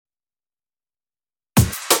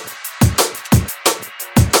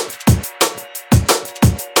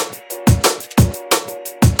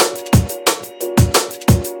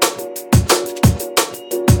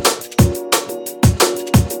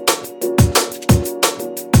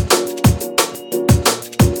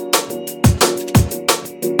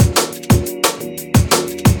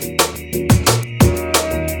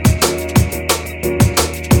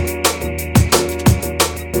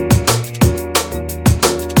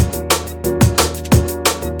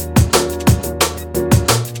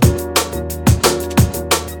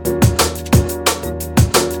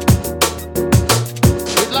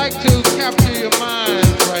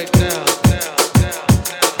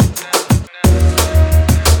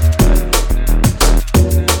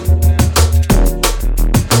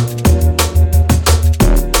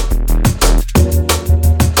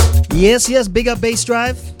Yes, big up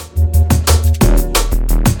Bassdrive.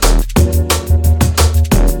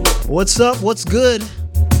 What's up? What's good?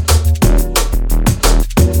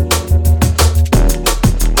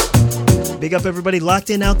 Big up everybody locked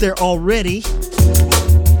in out there already.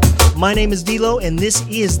 My name is dLo, and this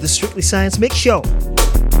is the Strictly Science Mixshow.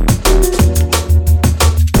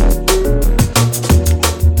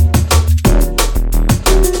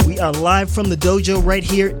 We are live from the dojo right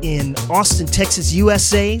here in Austin, Texas,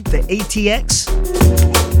 USA, the ATX.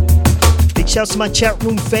 Big shouts to my chat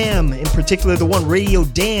room fam, in particular the one Radio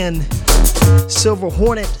Dan, Silver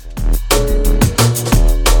Hornet,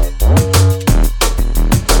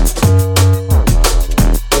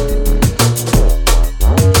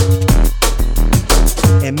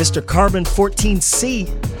 and Mr. Carbon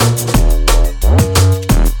 14C.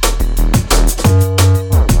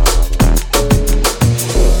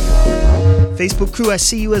 Facebook crew, I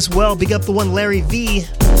see you as well. Big up the one Larry V,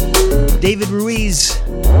 David Ruiz.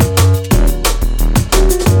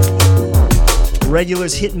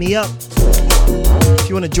 Regulars hit me up. If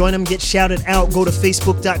you want to join them, get shouted out, go to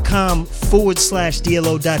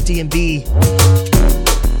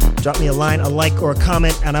facebook.com/dlo.dnb. Drop me a line, a like, or a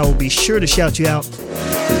comment, and I will be sure to shout you out.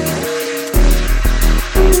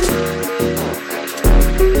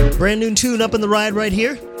 Brand new tune up in the ride right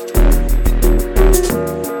here.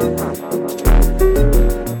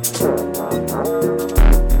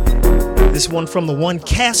 This one from the one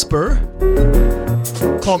Casper,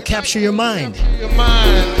 called Capture Your Mind. Your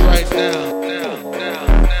mind right now.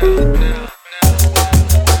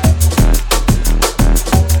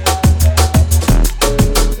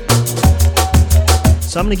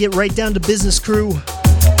 So I'm going to get right down to business, crew.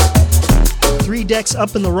 3 decks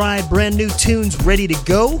up in the ride, brand new tunes ready to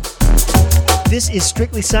go. This is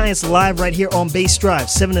Strictly Science live right here on Bassdrive,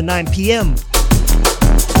 7 to 9 p.m.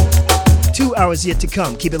 2 hours yet to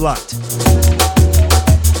come. Keep it locked.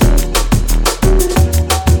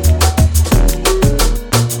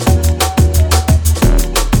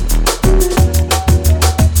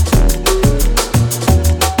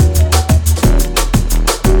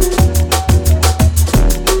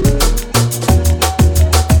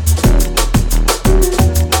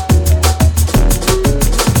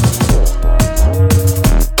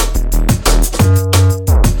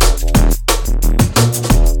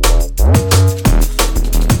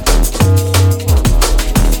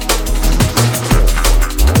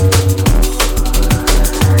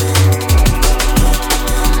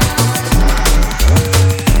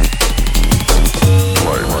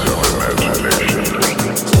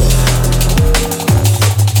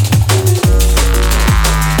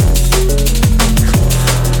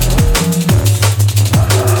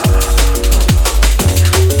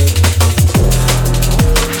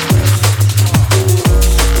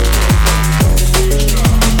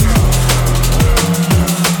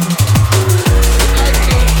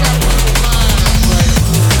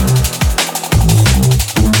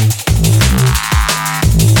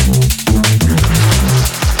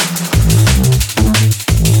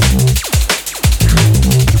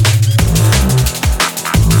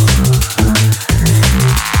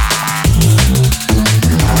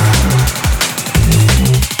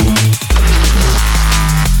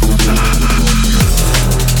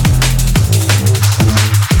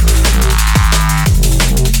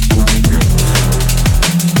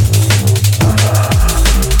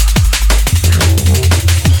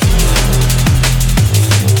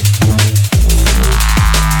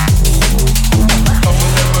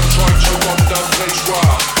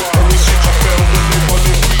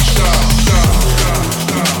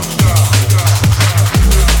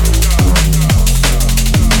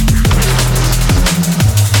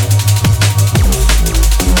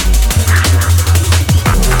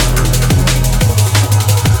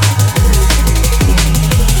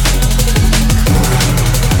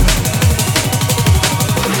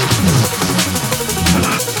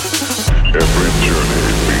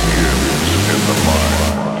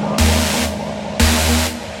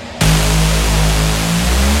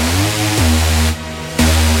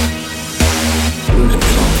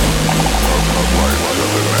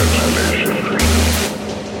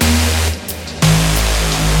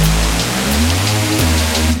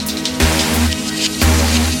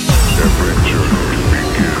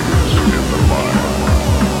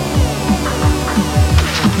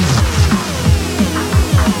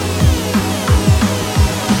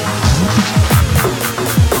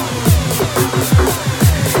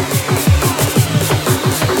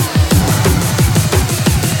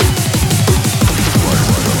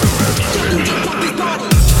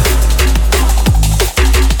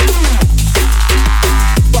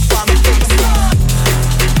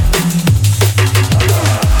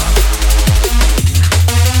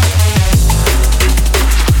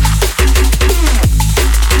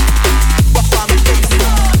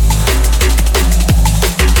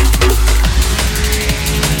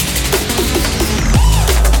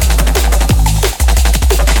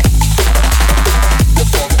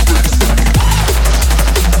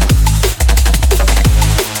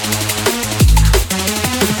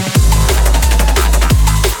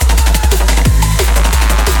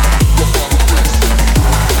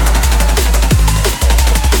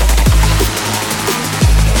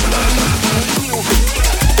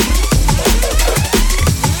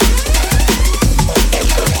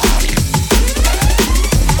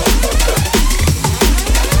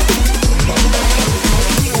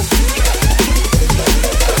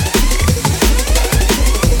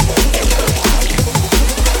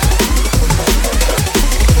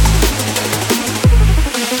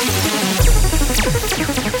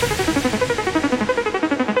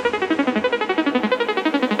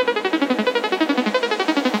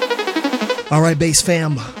 All right, bass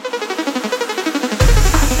fam.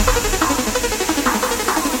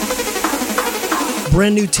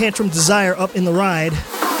 Brand new Tantrum Desire up in the ride.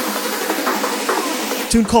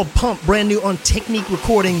 Tune called Pump, brand new on Technique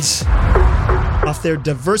Recordings off their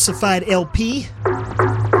Diversified LP.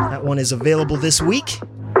 That one is available this week.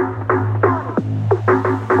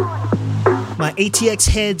 My ATX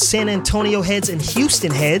heads, San Antonio heads, and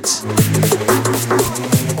Houston heads.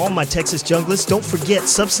 All my Texas junglers, don't forget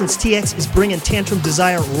Substance TX is bringing Tantrum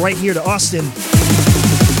Desire right here to Austin,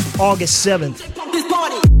 August 7th.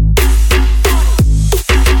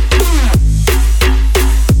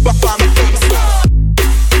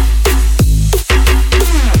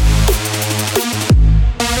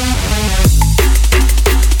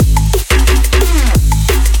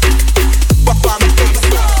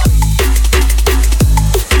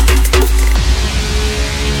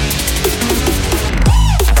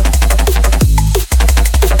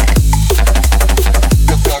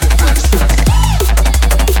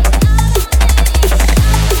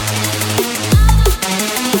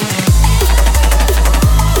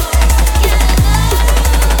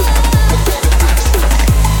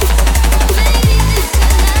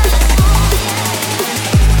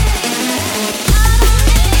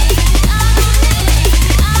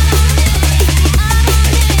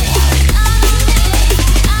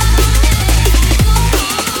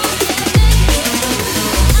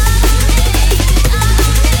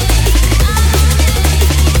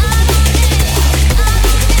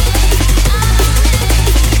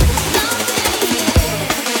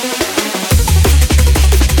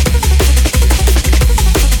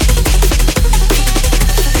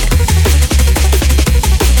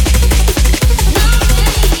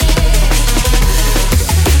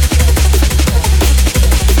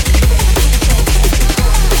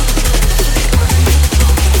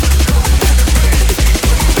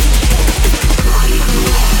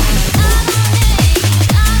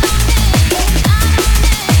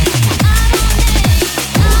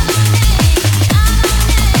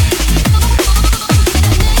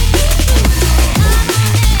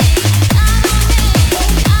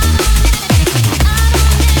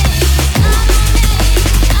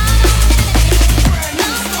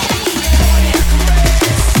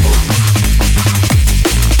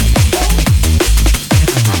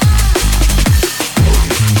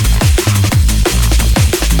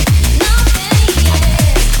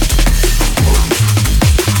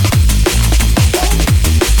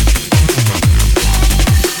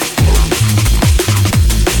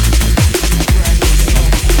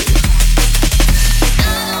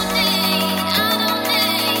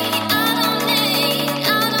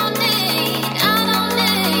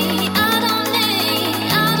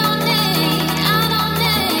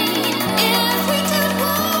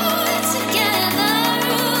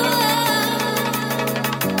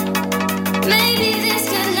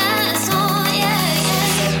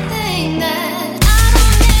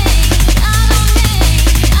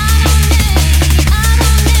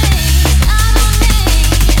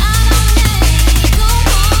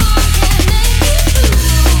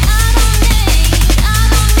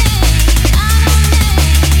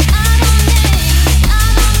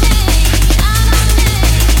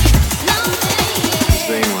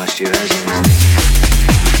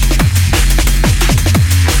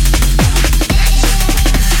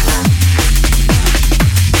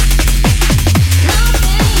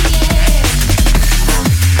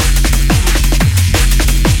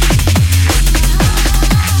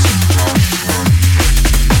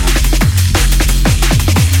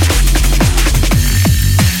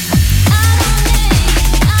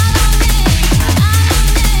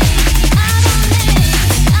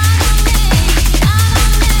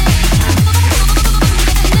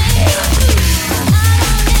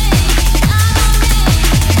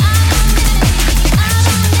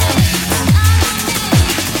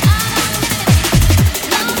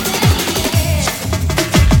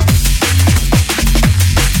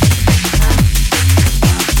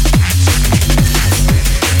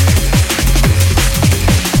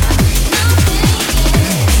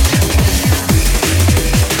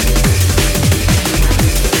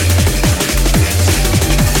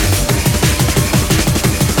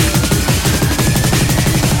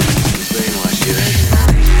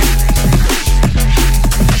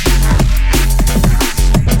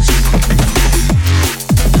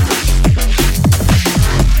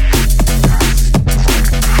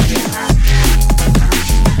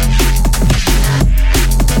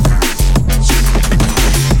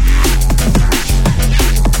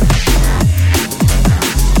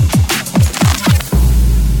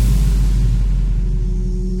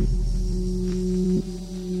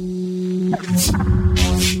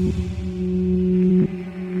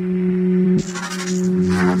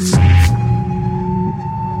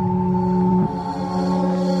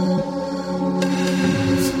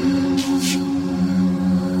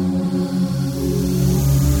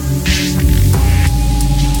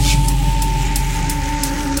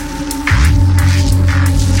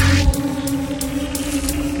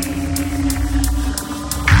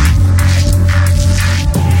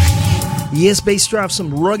 Yes, Bassdrive,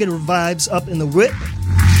 some rugged vibes up in the whip.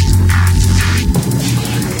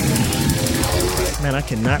 Man, I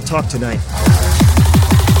cannot talk tonight.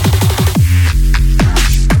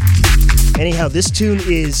 Anyhow, this tune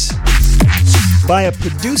is by a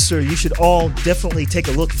producer you should all definitely take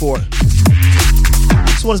a look for.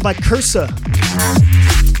 This one is by Cursa,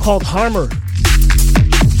 called Harmer.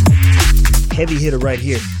 Heavy hitter right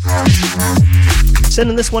here.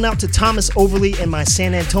 Sending this one out to Thomas Overly and my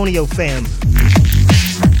San Antonio fam.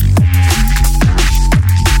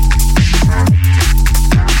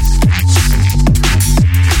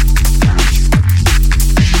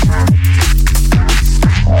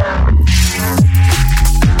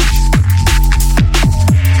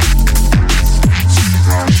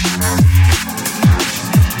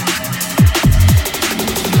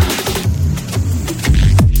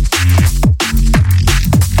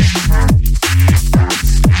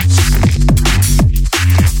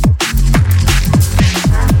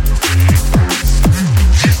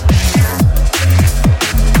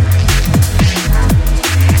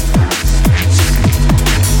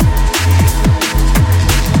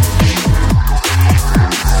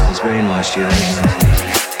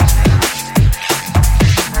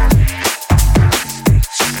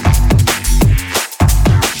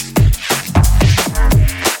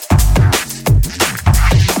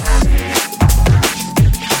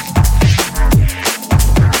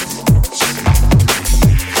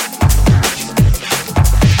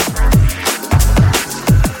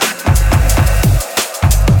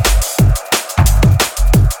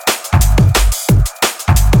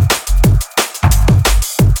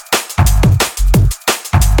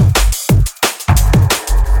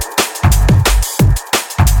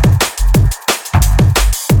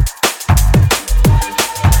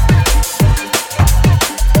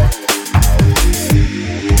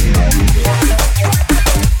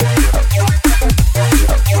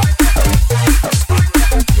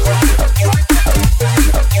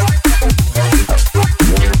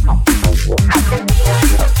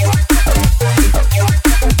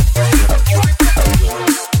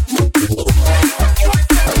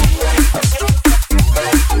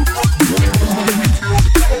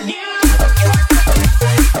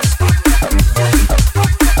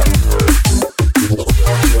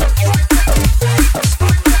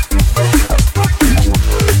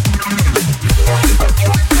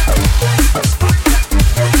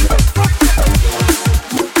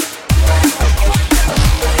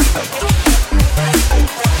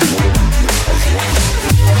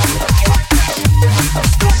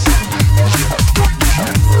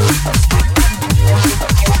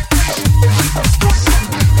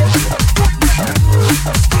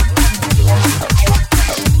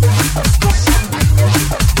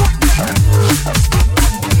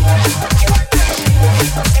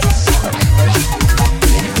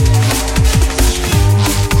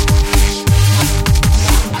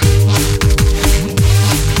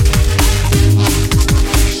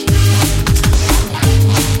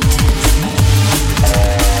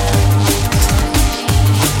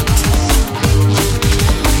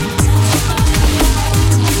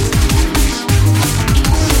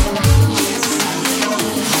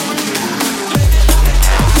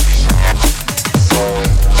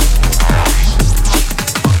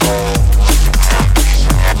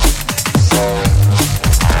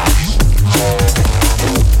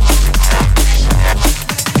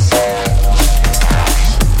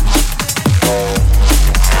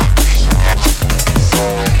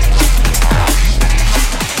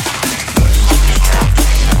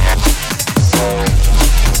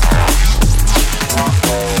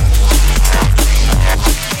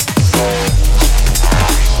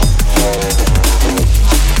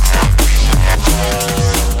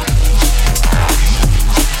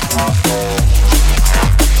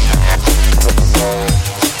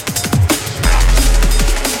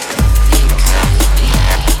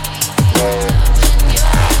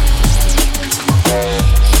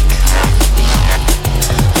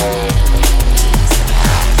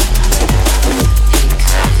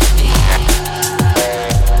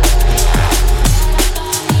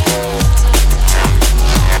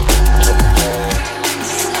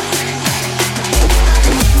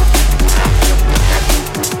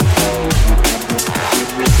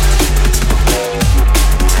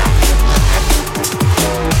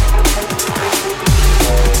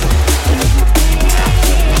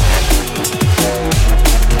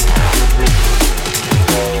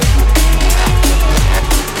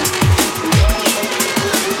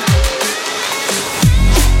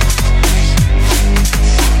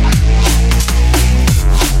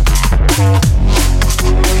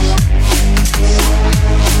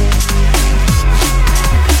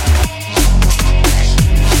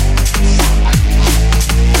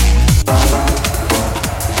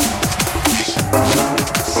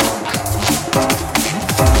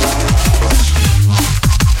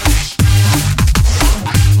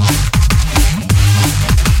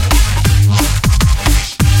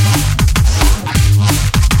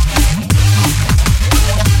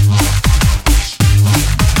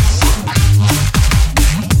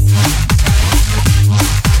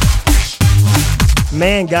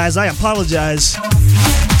 guys. I apologize.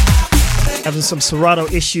 Having some Serato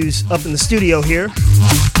issues up in the studio here,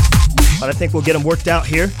 but I think we'll get them worked out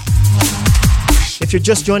here. If you're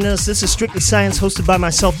just joining us, this is Strictly Science, hosted by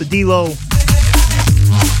myself, the dLo.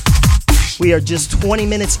 We are just 20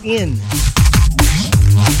 minutes in,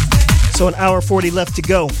 so an hour 40 left to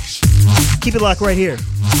go. Keep it locked right here.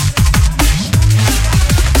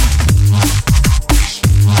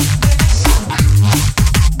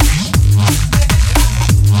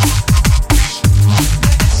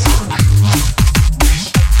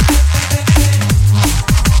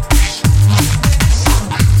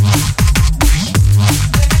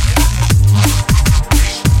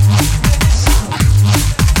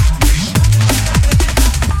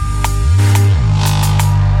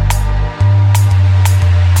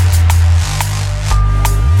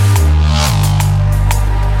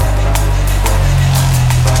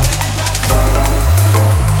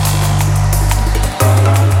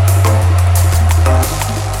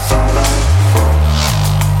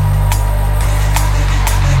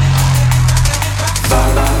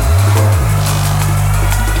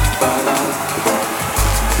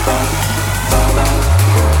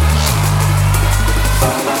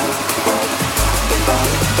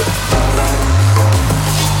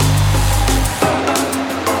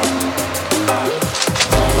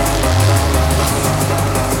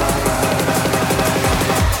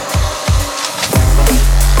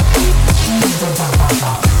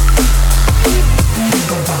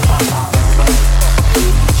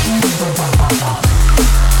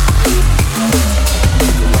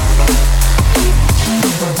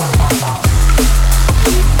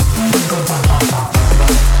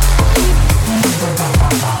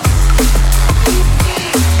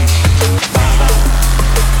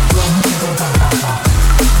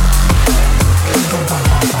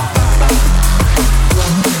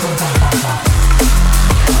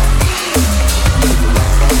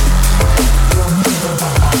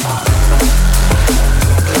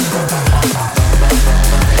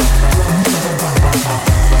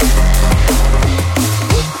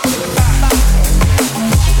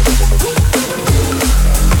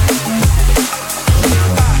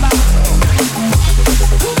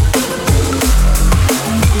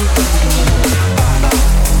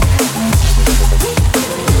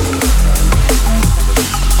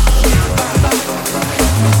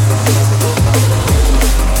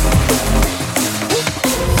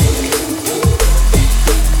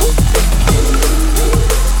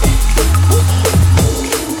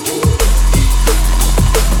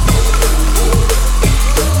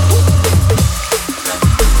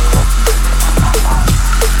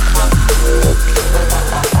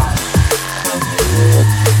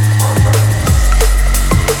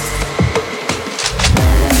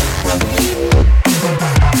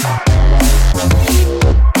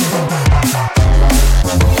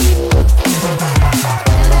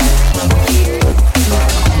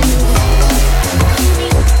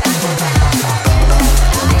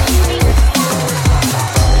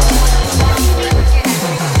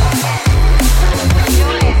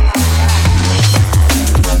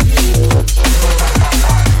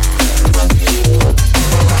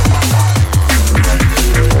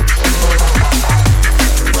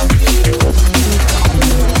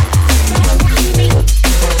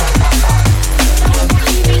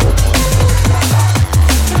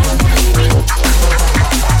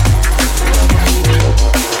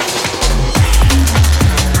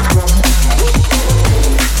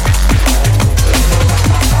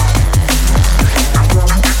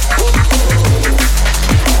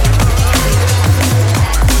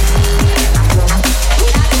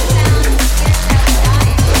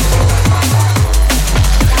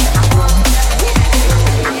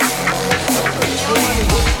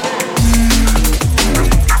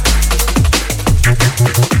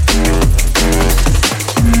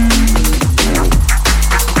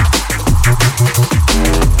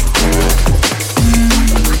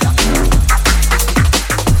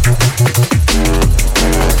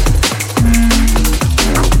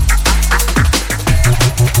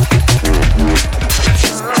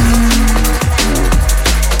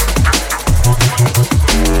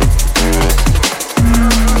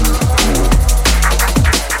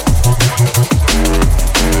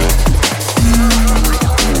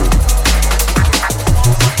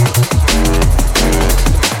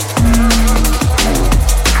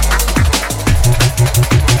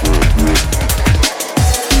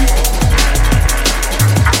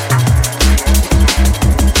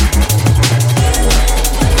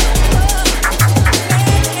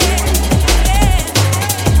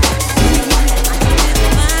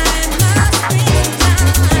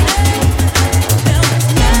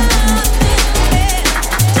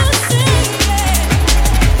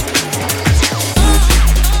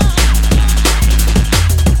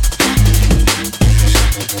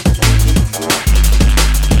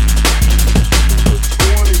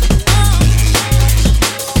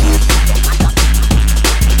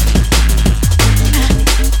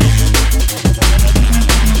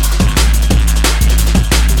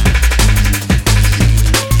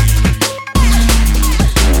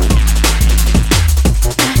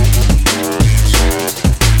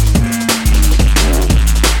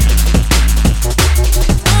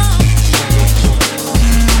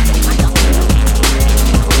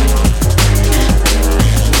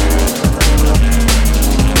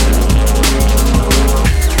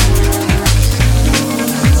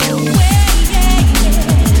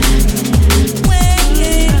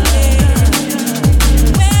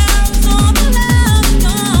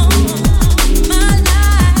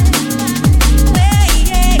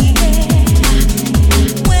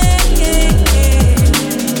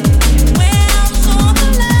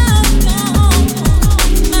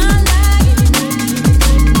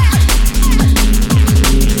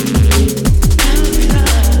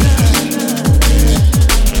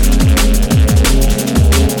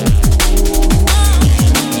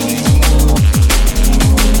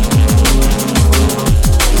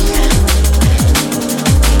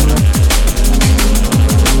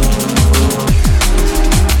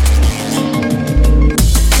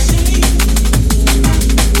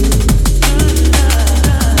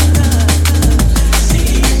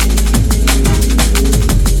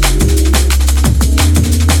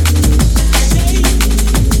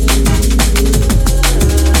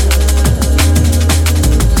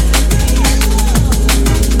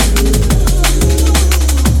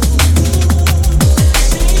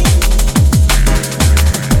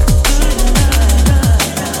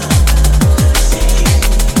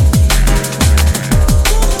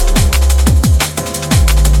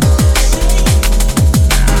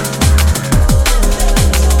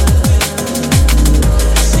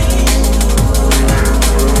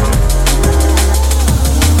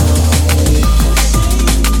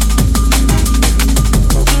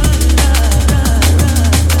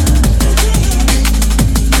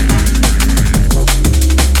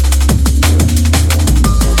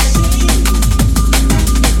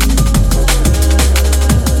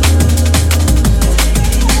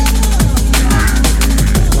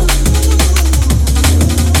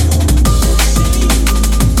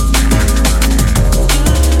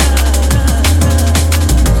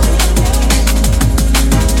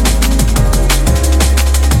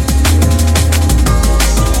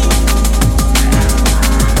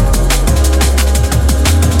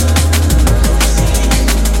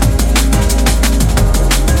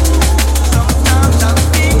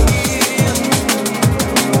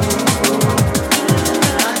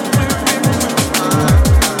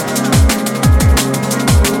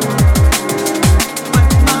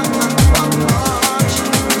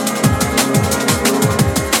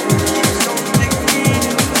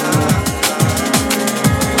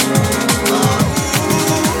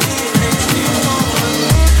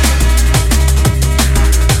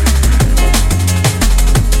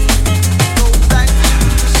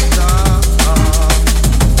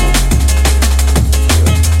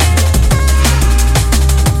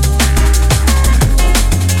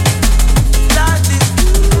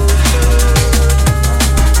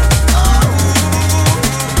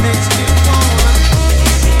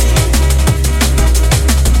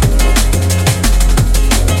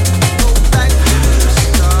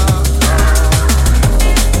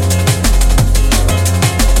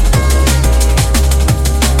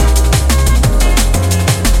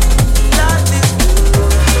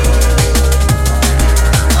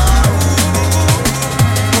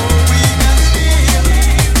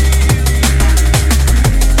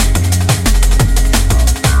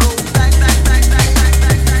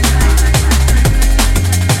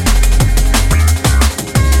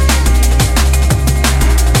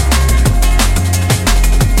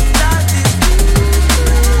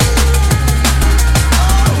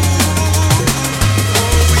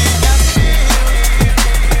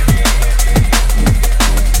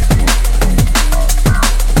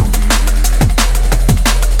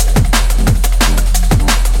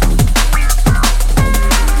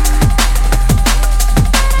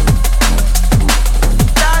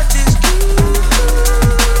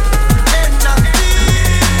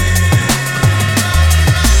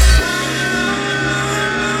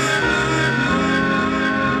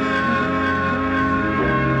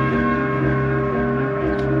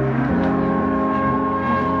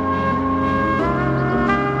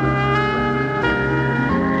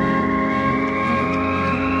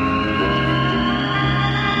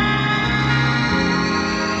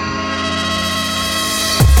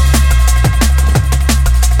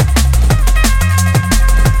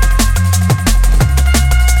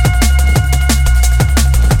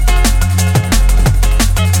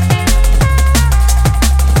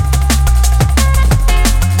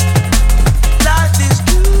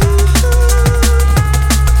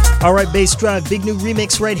 All right, Bassdrive, big new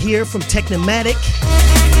remix right here from Technomatic.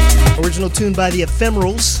 Original tune by the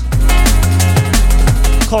Ephemerals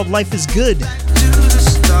called Life is Good.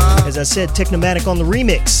 As I said, Technomatic on the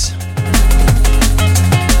remix.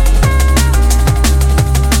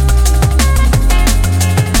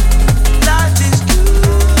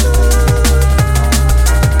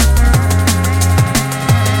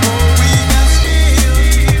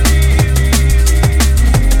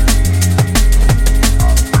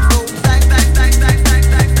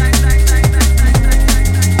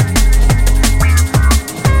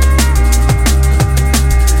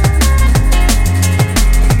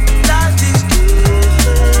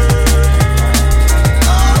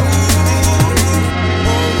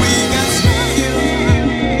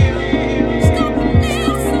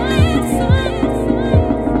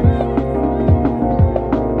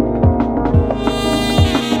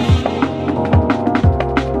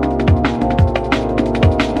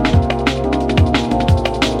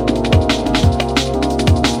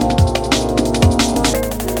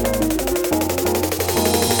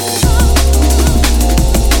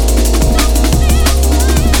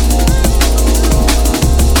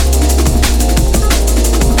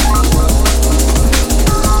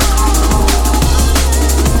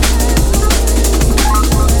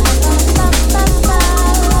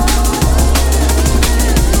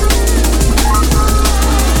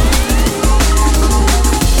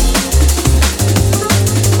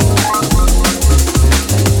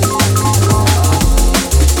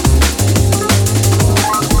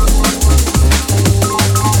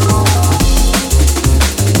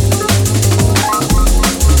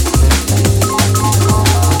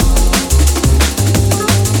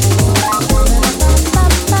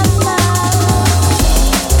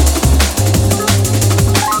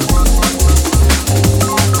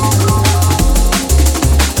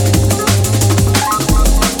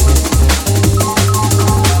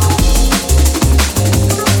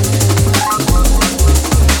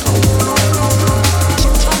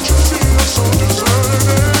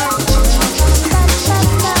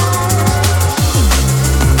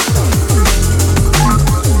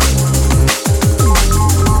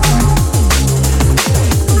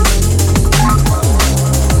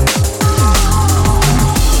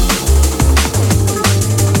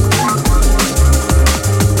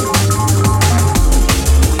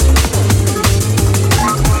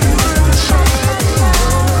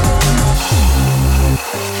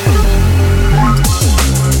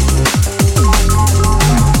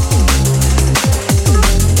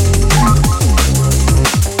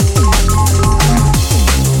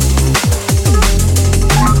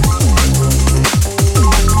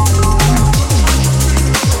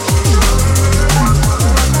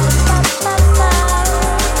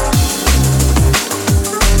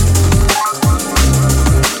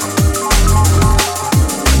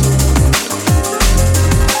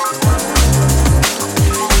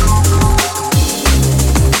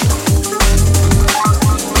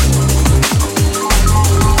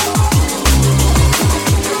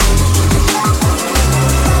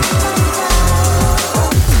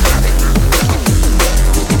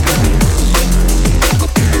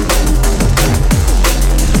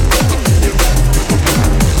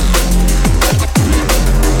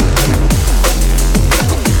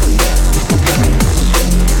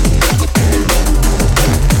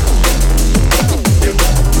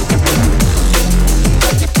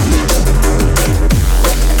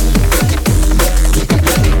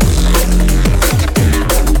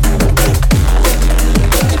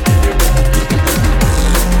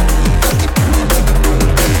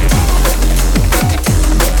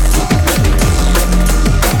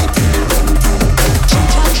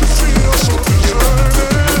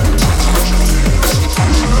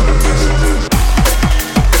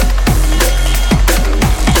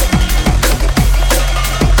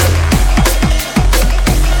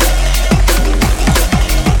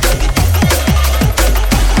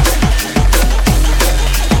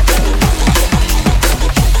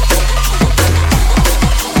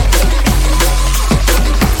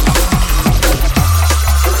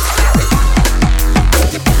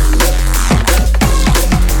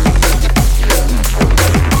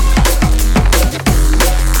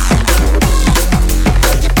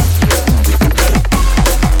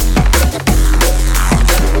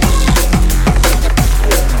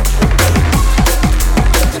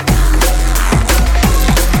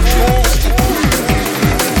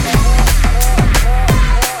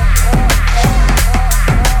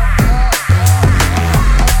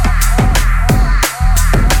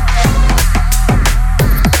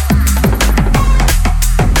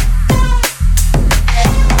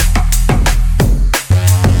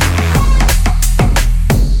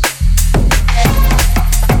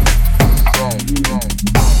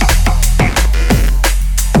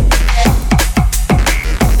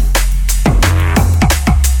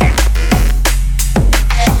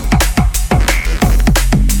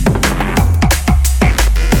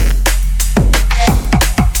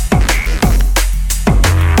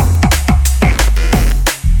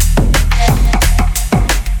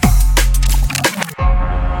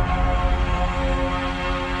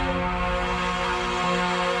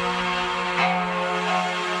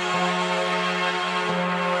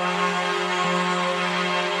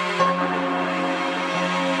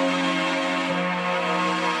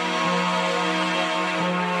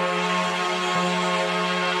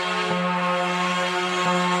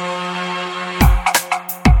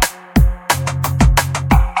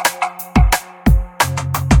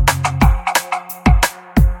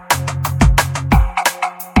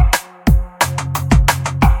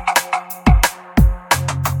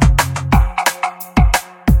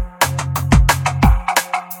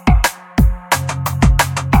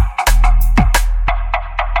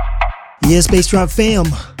 Yes, Bassdrive fam.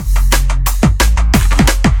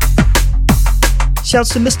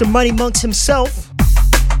 Shouts to Mr. Mighty Monks himself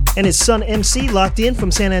and his son MC locked in from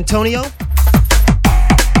San Antonio.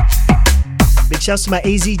 Big shouts to my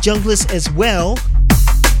AZ junglers as well.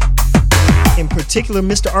 In particular,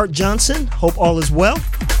 Mr. Art Johnson. Hope all is well.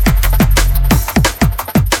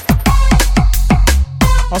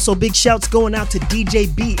 Also, big shouts going out to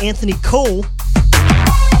DJ B, Anthony Cole.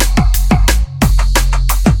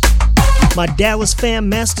 My Dallas fam,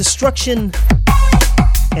 Mass Destruction,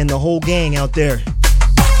 and the whole gang out there.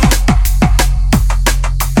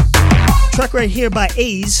 Track right here by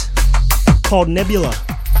A's called Nebula.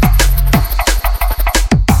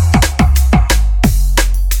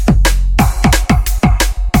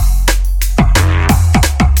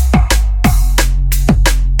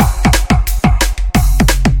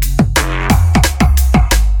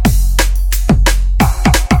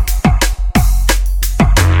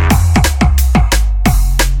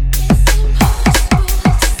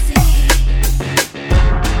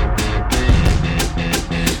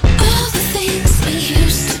 All the things we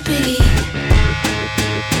used to be.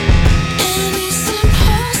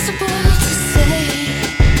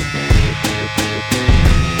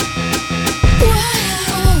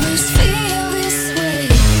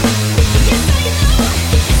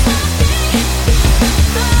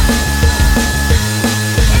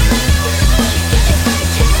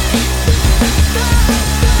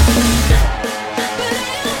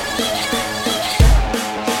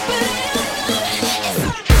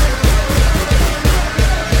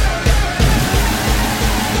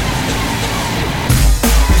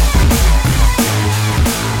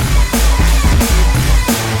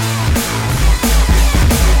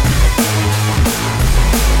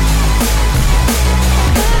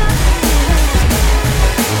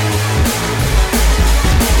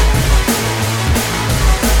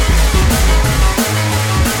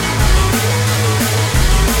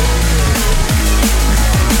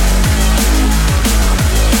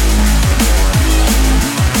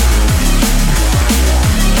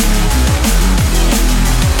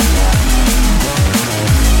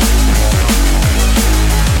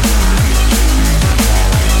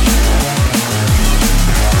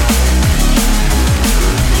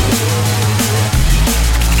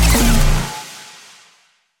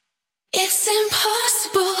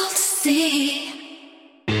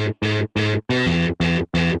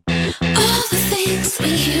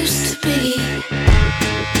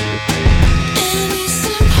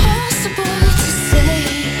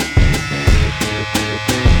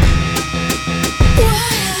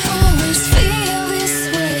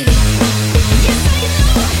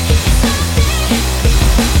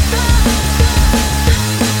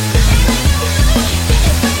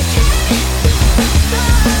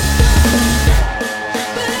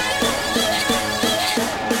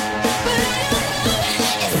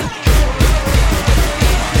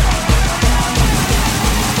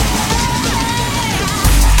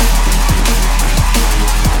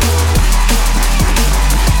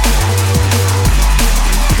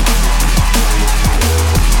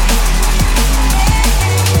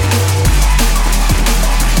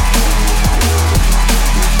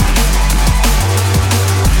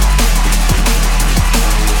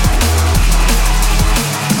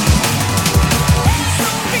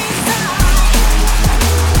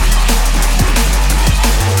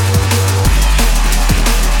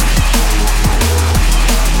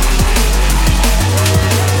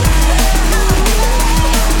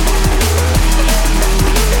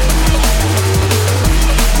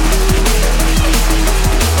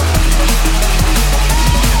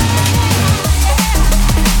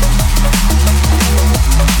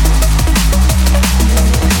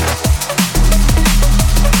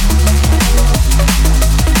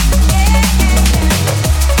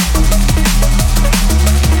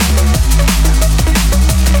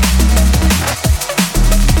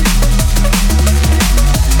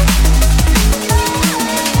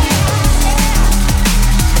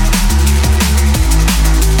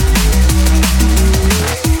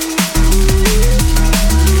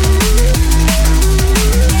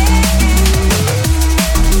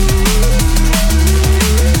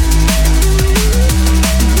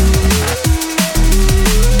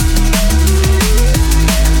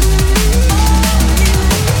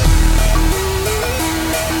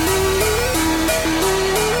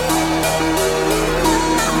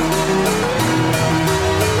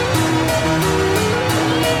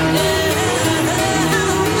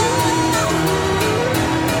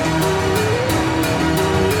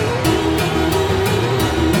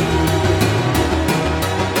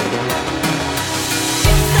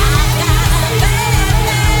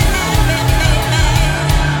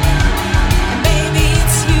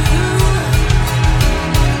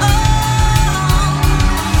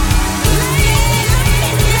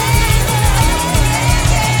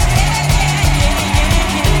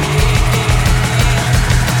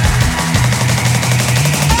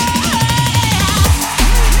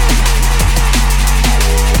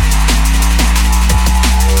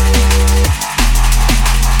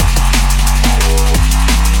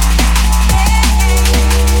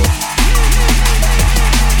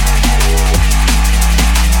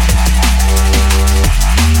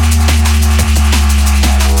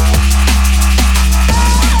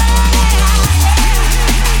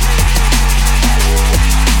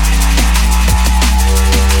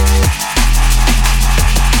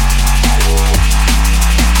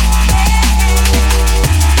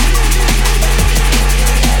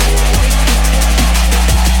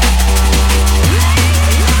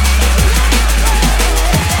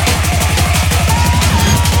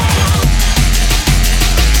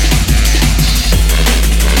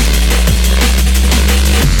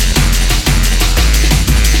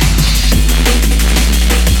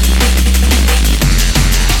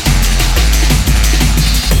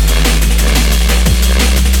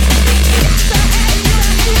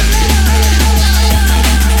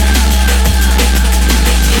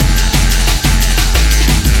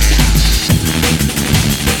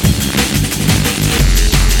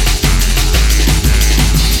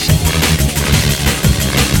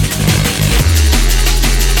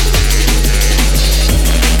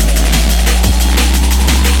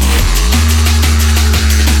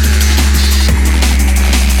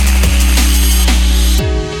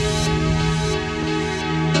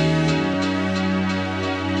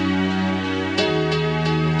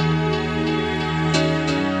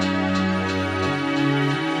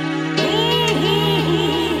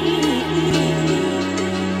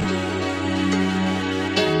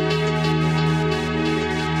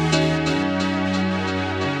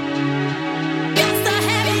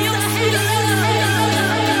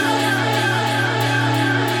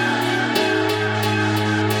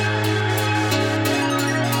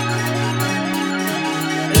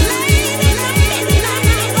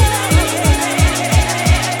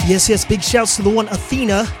 Yes, big shouts to the one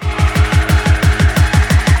Athena.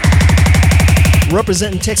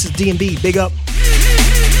 Representing Texas DMB, big up.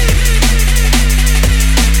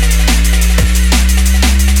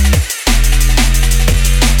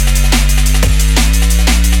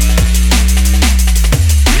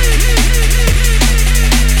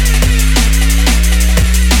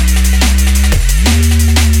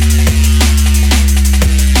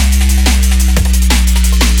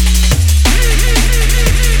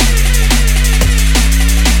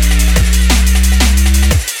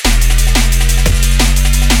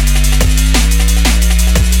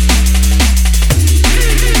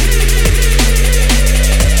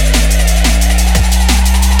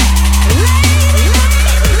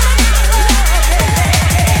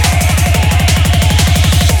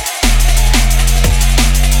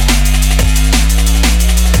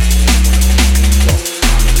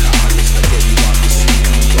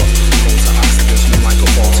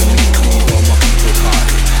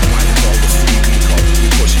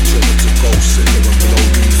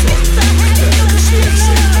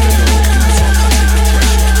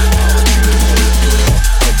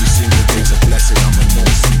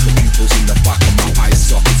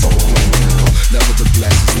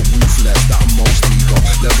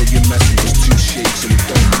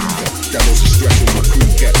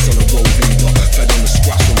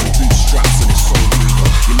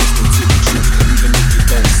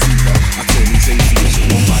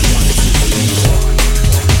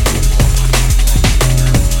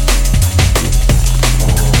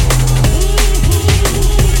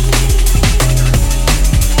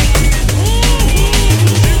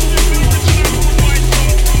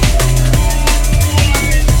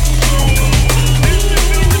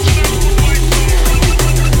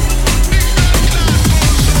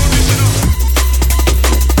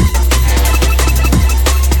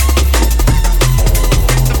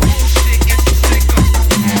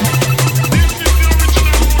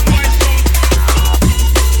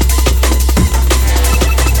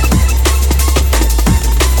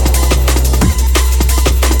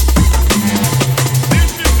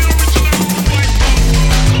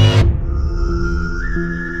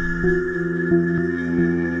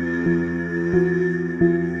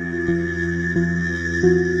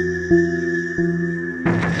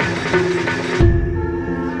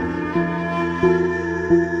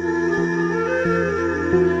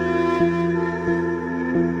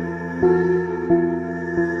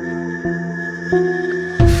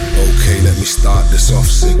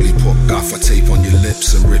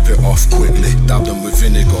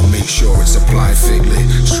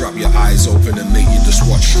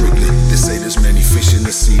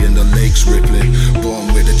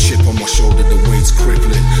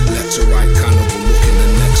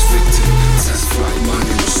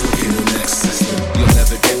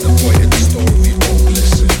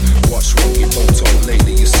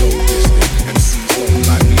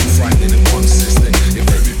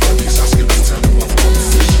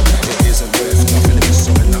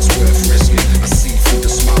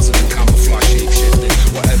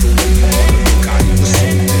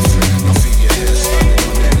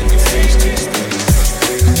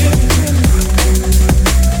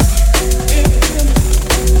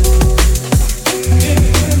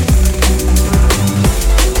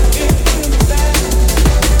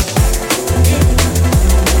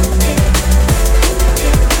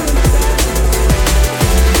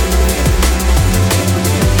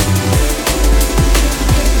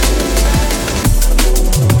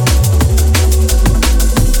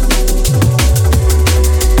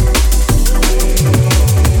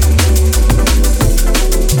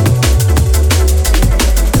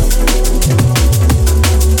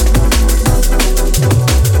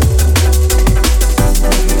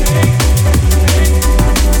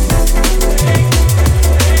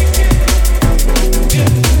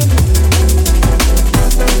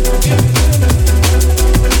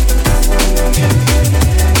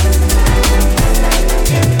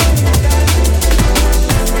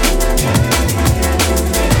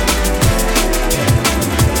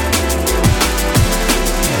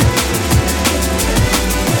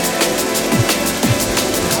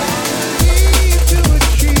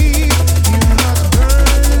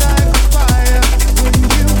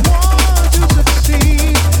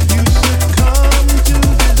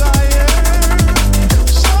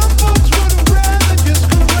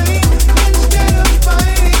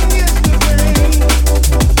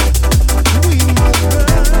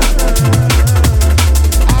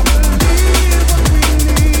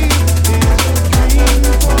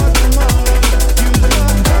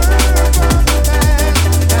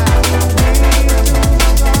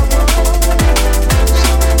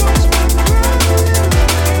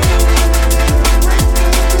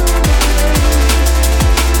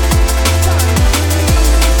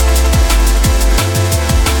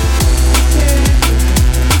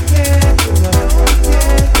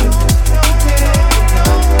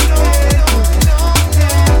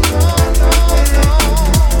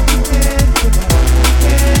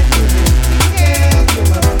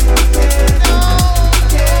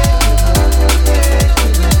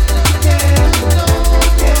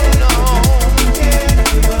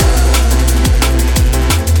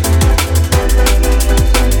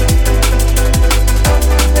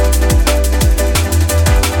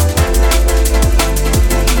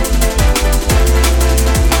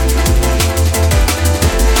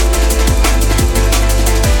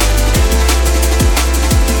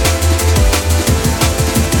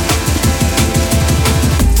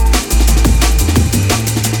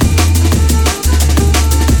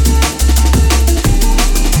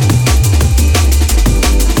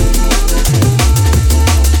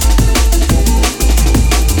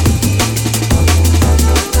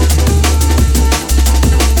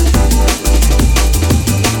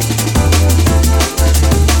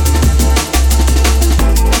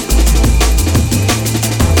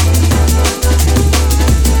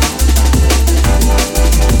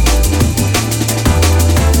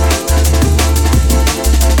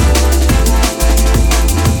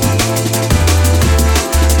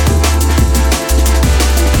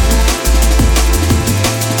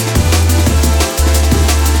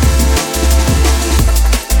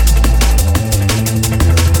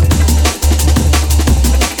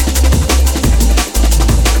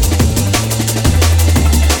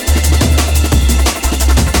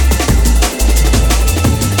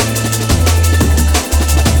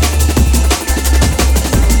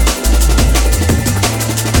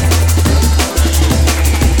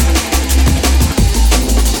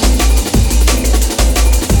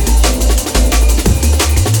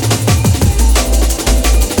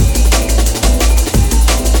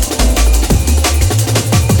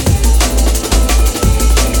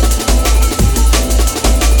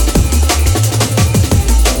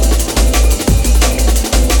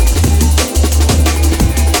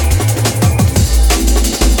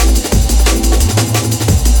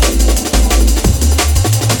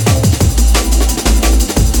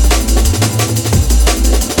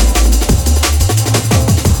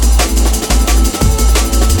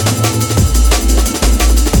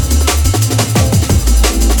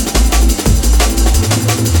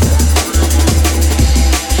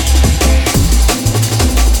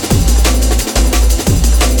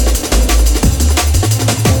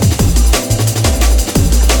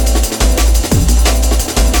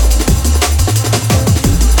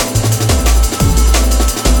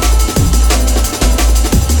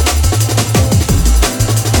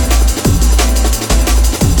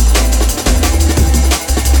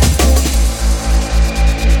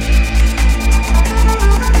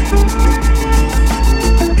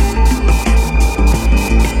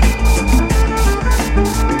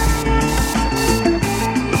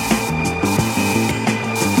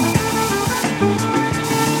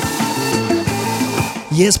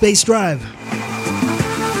 Yes, Bassdrive.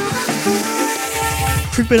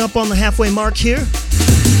 Creeping up on the halfway mark here.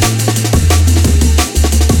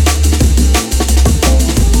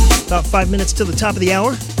 About 5 minutes till the top of the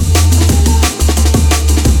hour.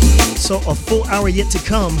 So a full hour yet to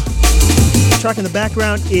come. The track in the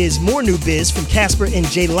background is more new biz from Casper and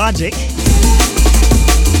J Logic.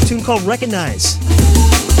 A tune called Recognize.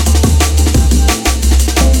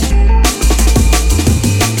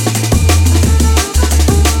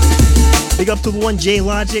 Big up to the one J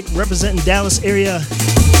Logic representing Dallas area,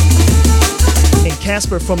 and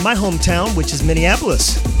Casper from my hometown, which is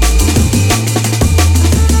Minneapolis.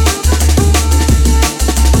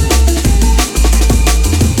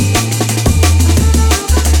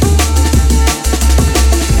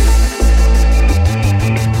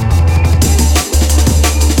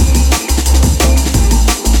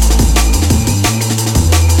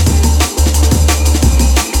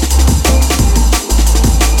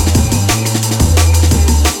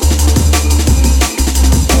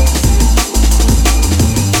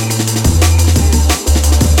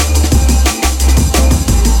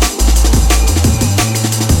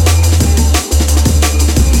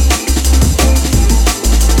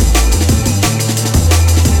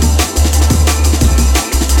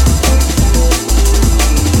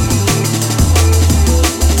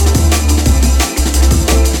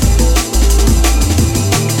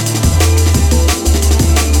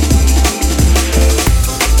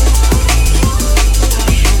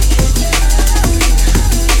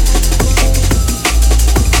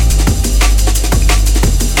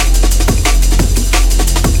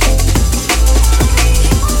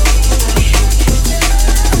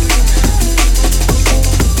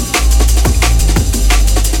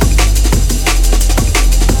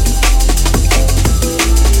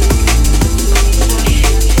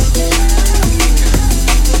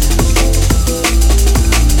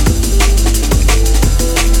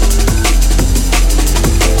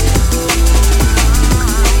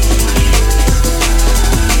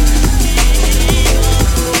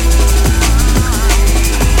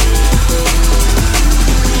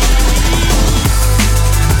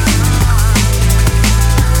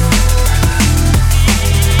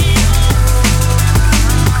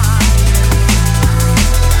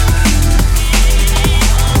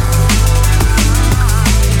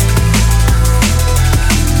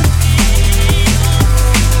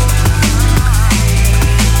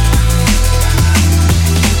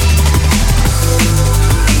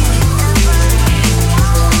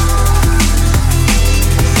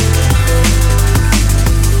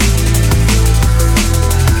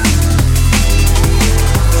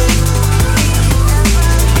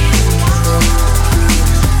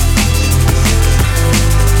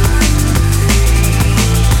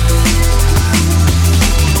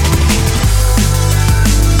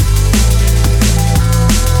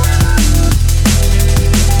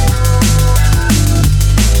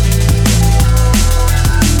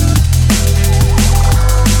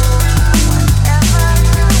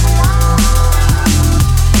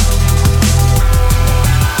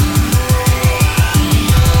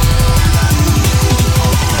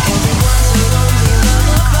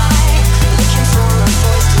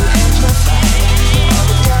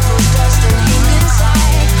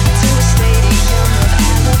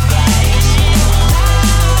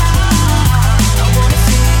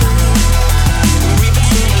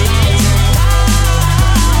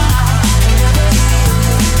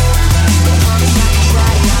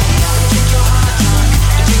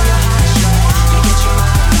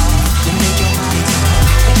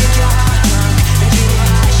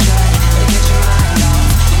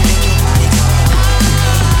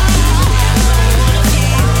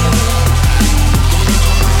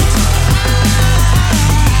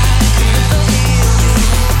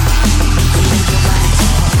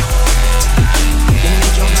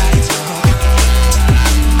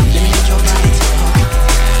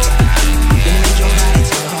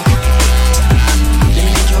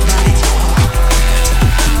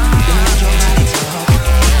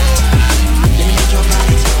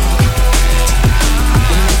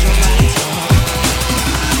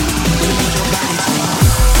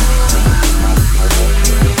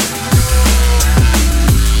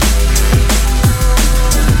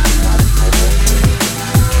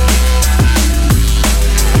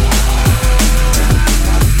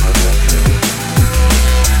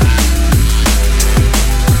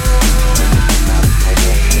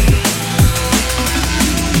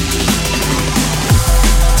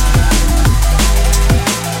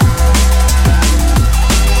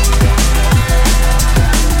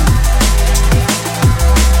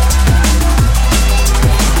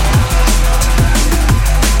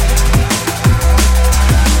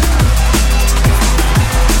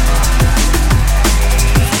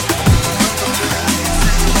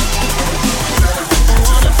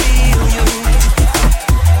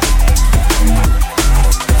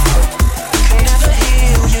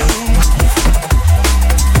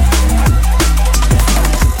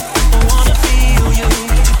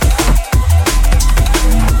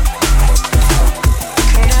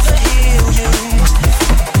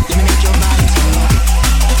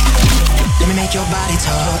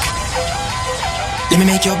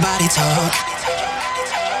 make your body talk.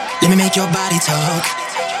 Let me make your body talk.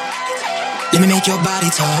 Let me make your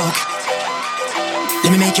body talk.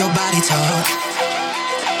 Let me make your body talk.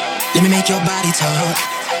 Let me make your body talk.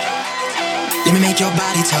 Let me make your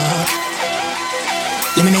body talk.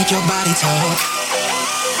 Let me make your body talk.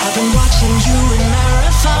 I've been watching you in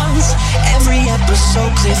marathons, every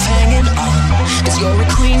episode cliffhanging on. Cause you're a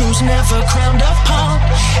queen who's never crowned a pawn,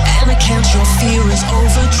 and I can't, your fear is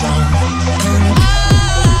overdrawn. And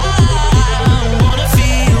I wanna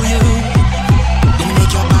feel you. Let me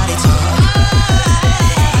make your body talk.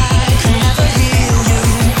 I can never heal you.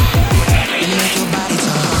 Let me make your body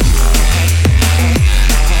talk.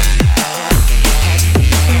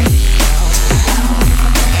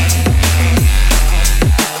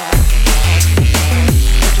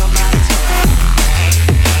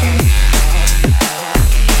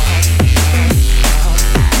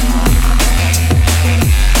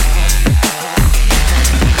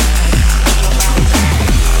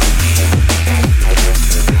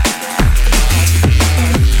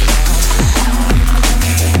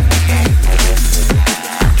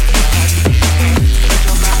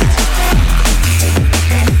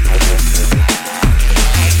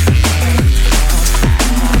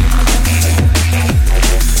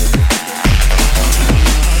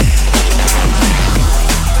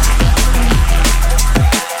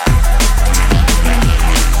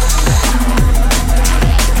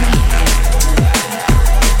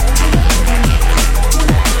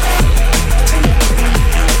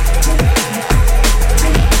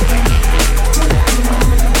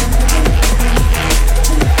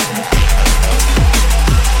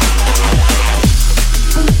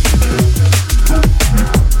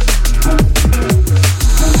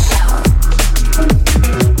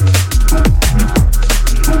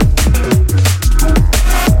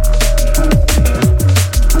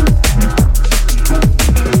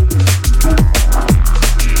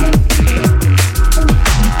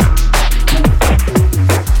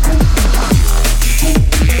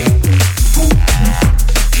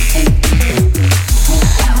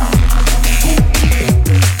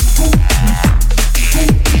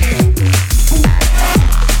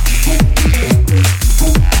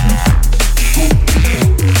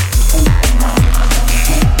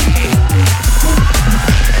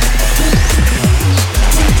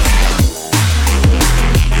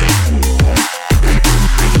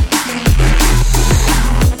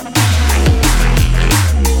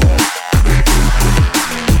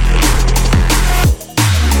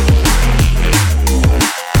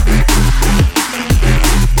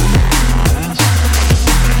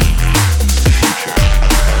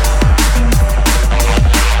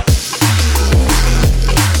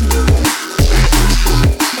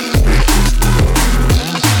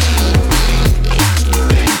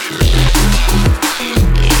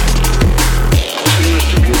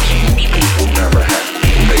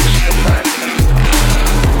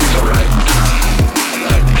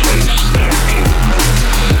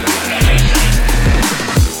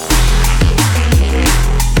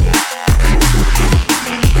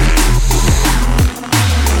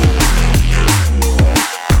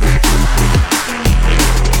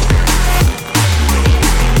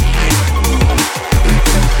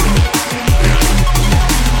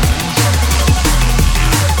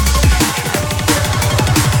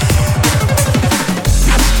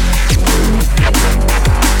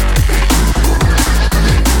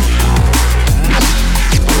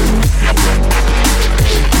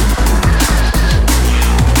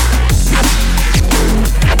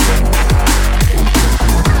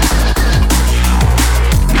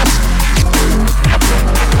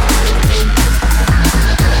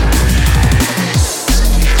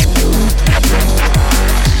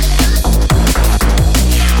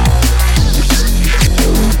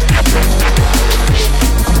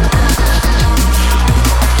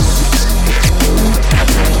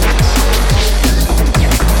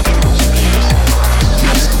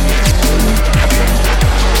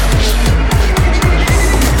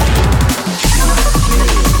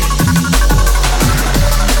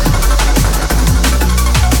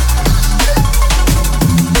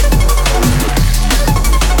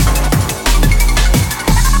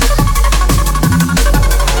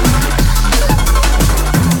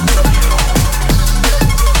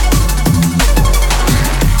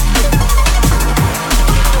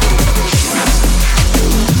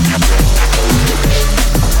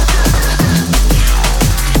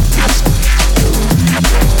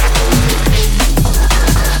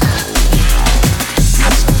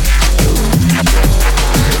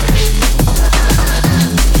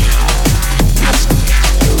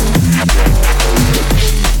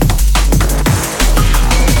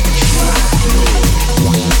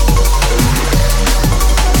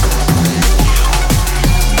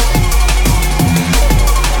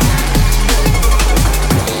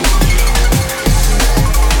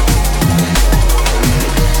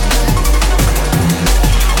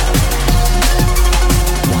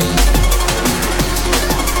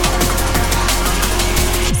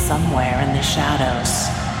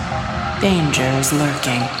 shadows, danger is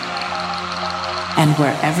lurking. And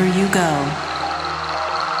wherever you go,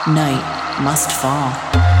 night must fall.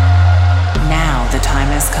 Now the time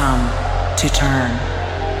has come to turn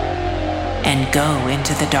and go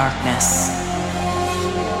into the darkness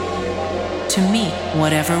to meet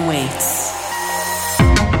whatever waits.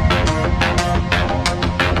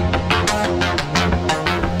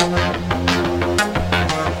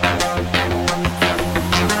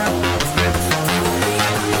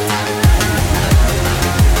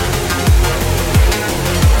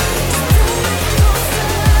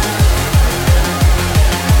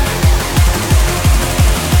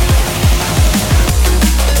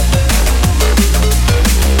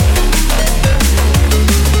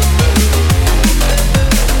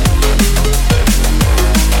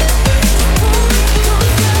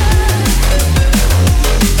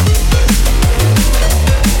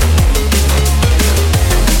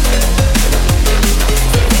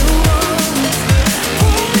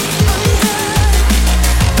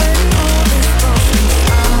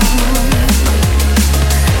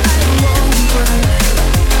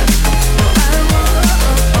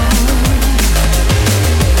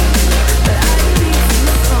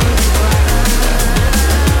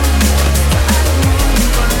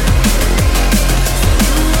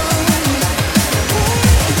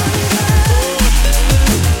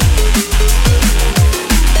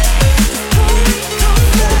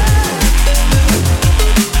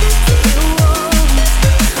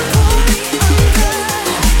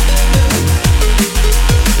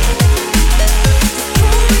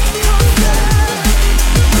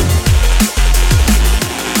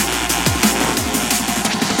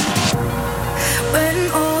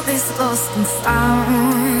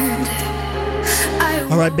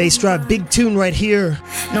 Bassdrive, big tune right here.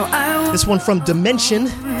 This one from Dimension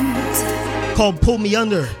called Pull Me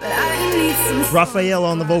Under. Raphael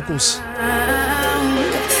on the vocals.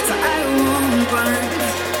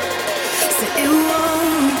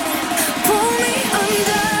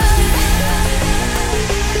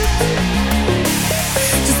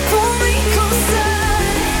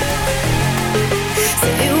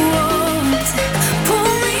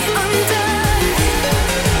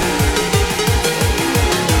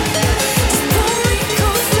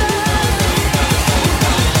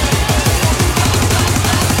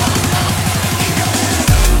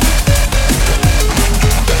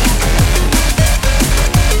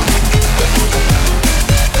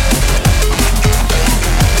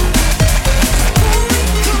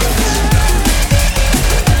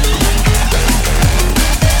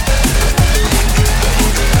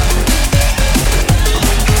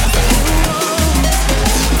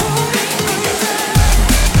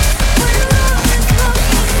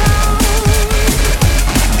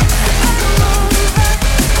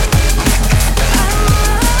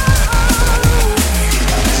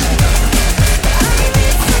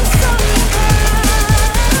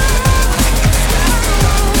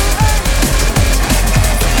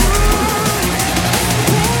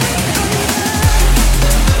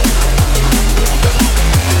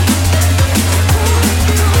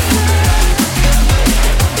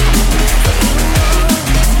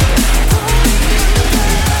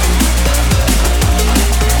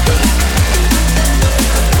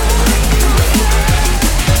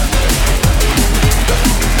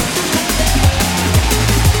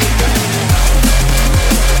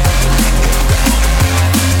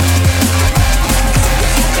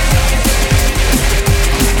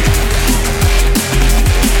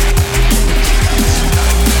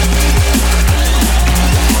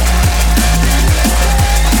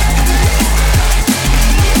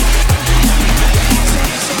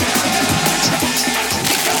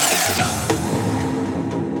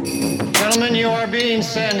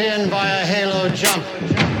 Send in via Halo jump.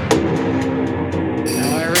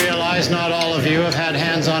 Now I realize not all of you have had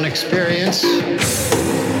hands-on experience.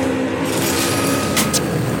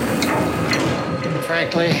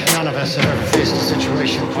 Frankly, none of us have ever faced a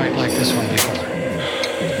situation quite like this one before.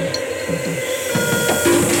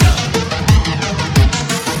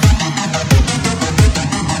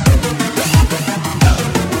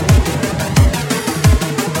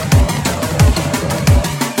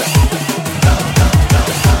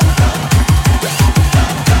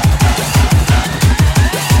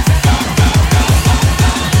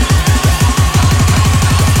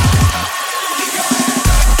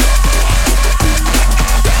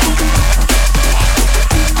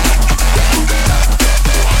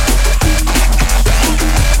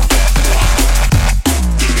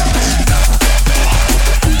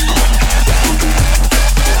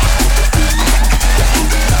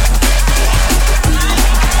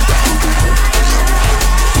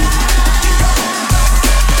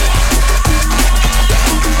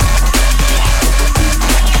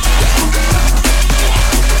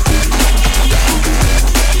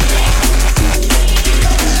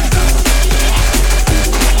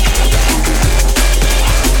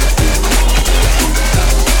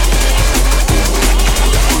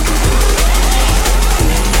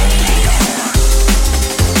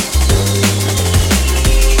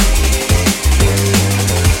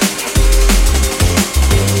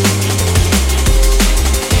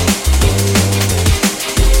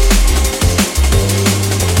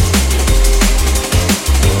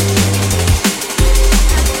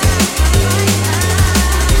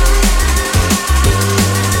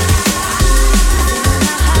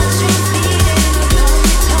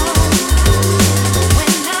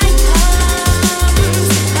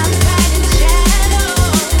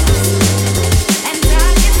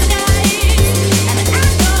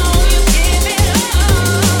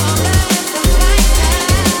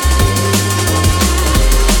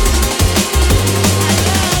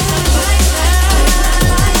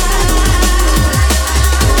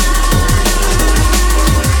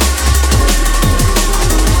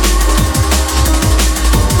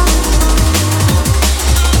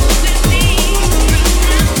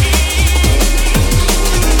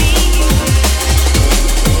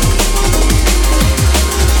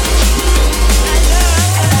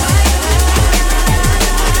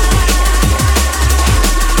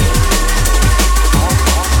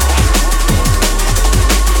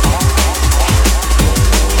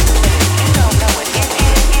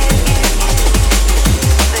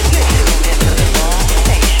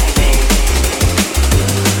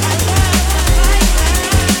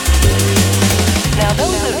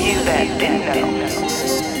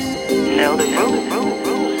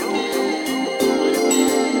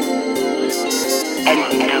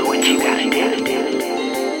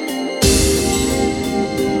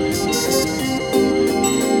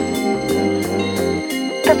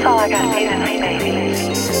 That's all I gotta do tonight,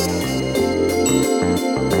 baby.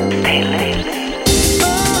 Stay late.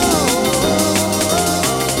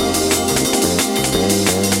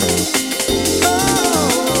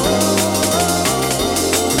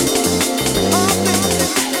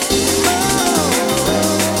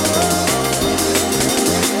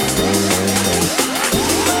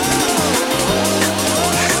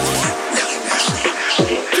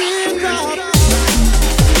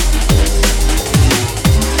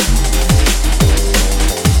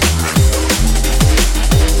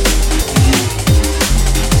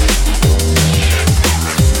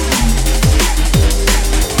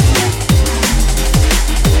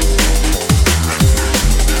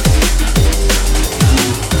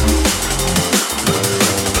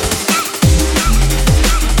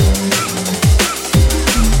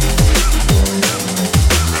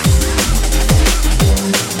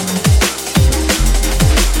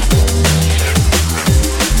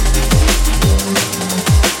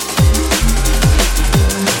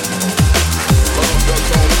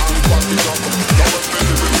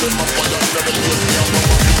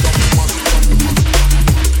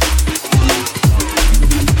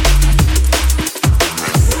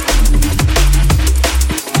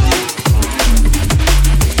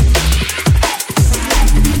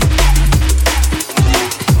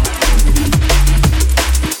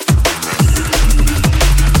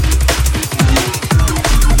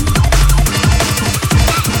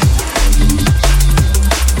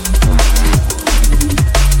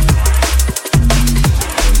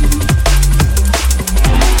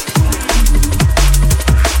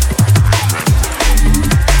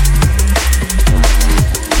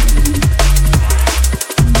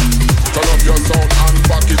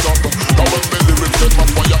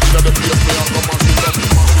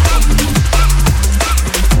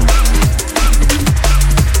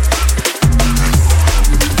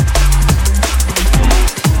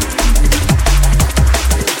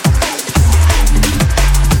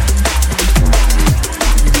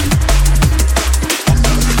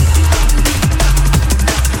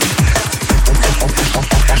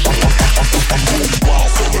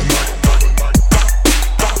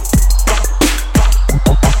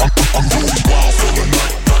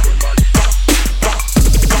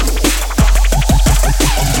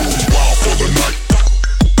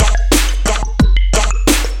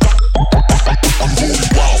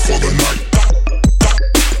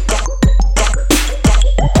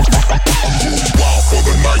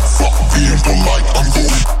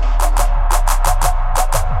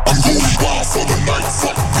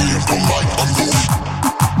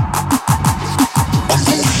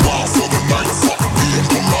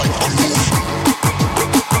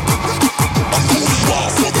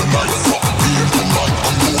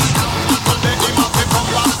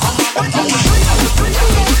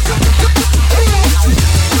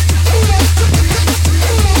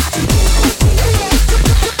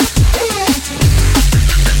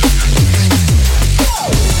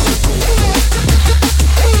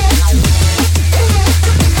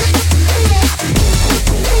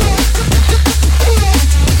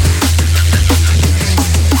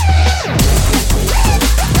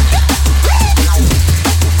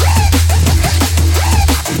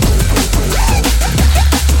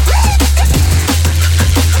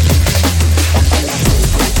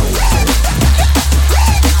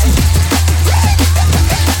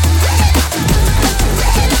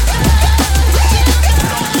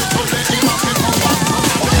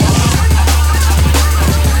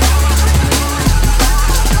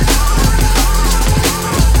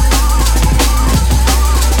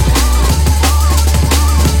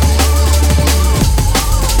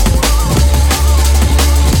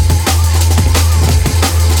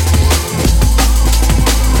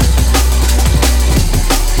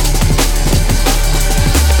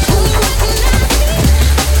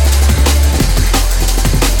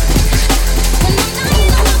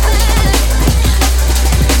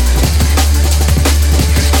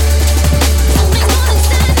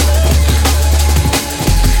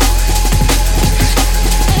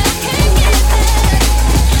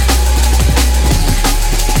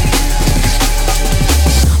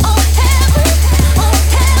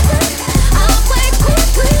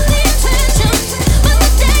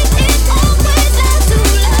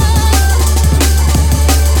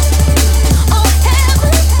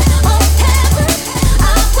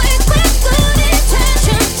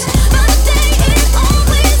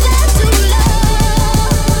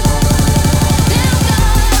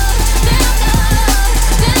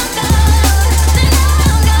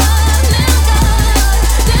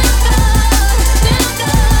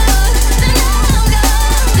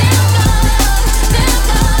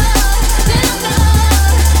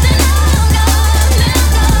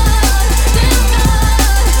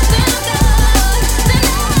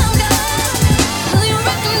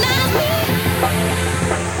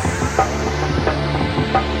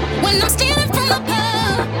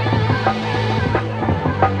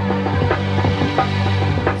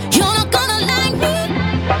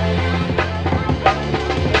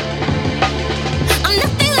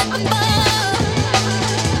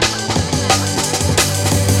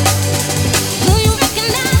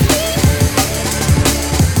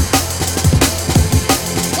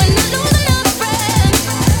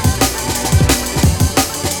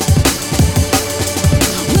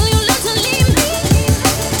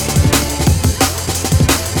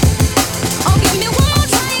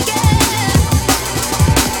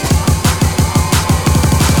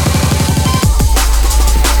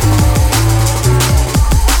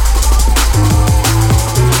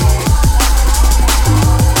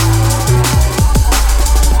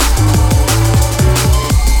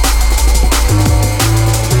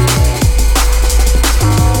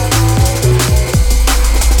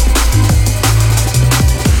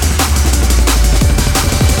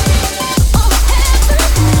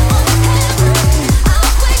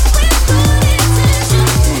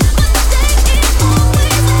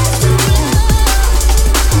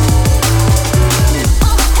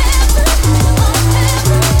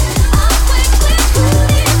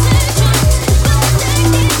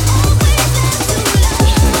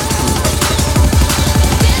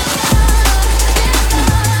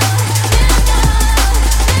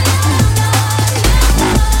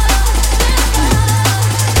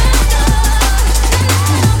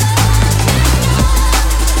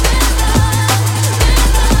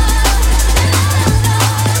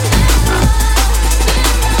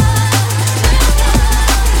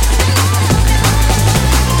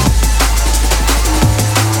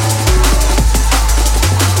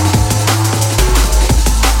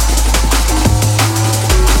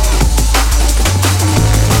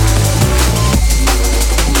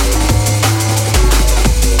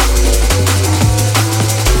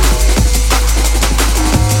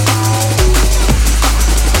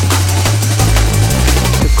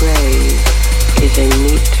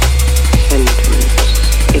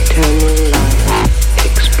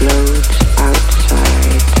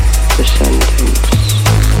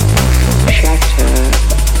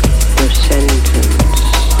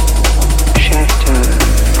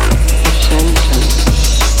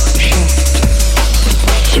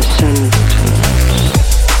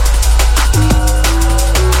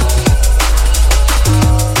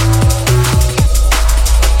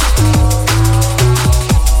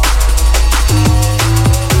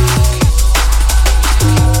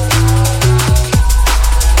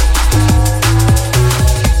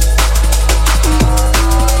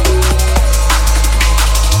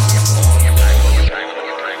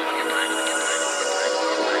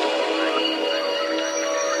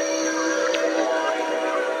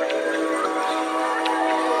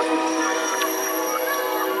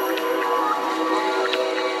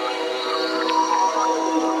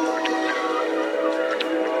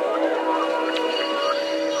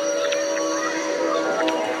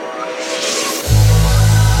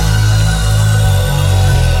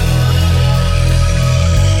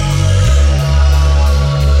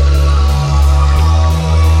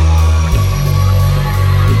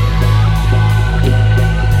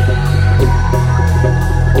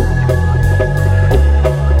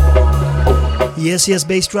 Yes,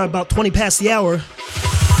 Bassdrive, about 20 past the hour.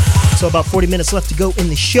 So about 40 minutes left to go in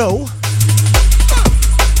the show.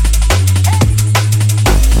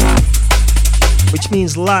 Which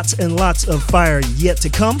means lots and lots of fire yet to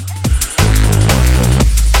come.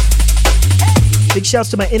 Big shouts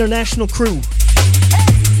to my international crew.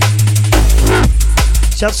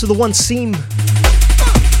 Shouts to the one Seam,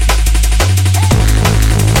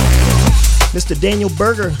 Mr. Daniel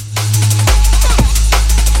Berger.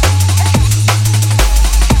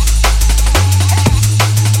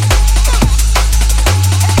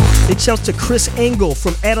 Big shouts to Chris Engel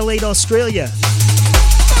from Adelaide, Australia.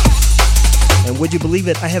 And would you believe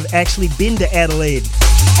it, I have actually been to Adelaide.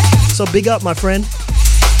 So big up, my friend.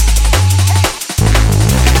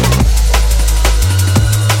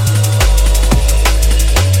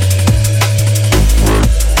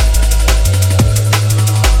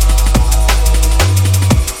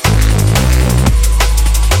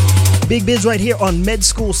 Big biz right here on Med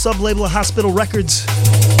School sub-label of Hospital Records.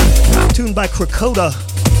 Tuned by Krakota,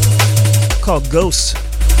 called Ghosts.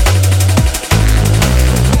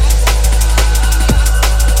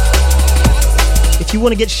 If you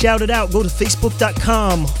want to get shouted out, go to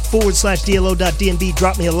facebook.com/dlo.dnb.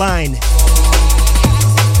 Drop me a line.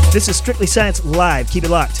 This is Strictly Science Live. Keep it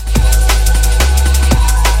locked.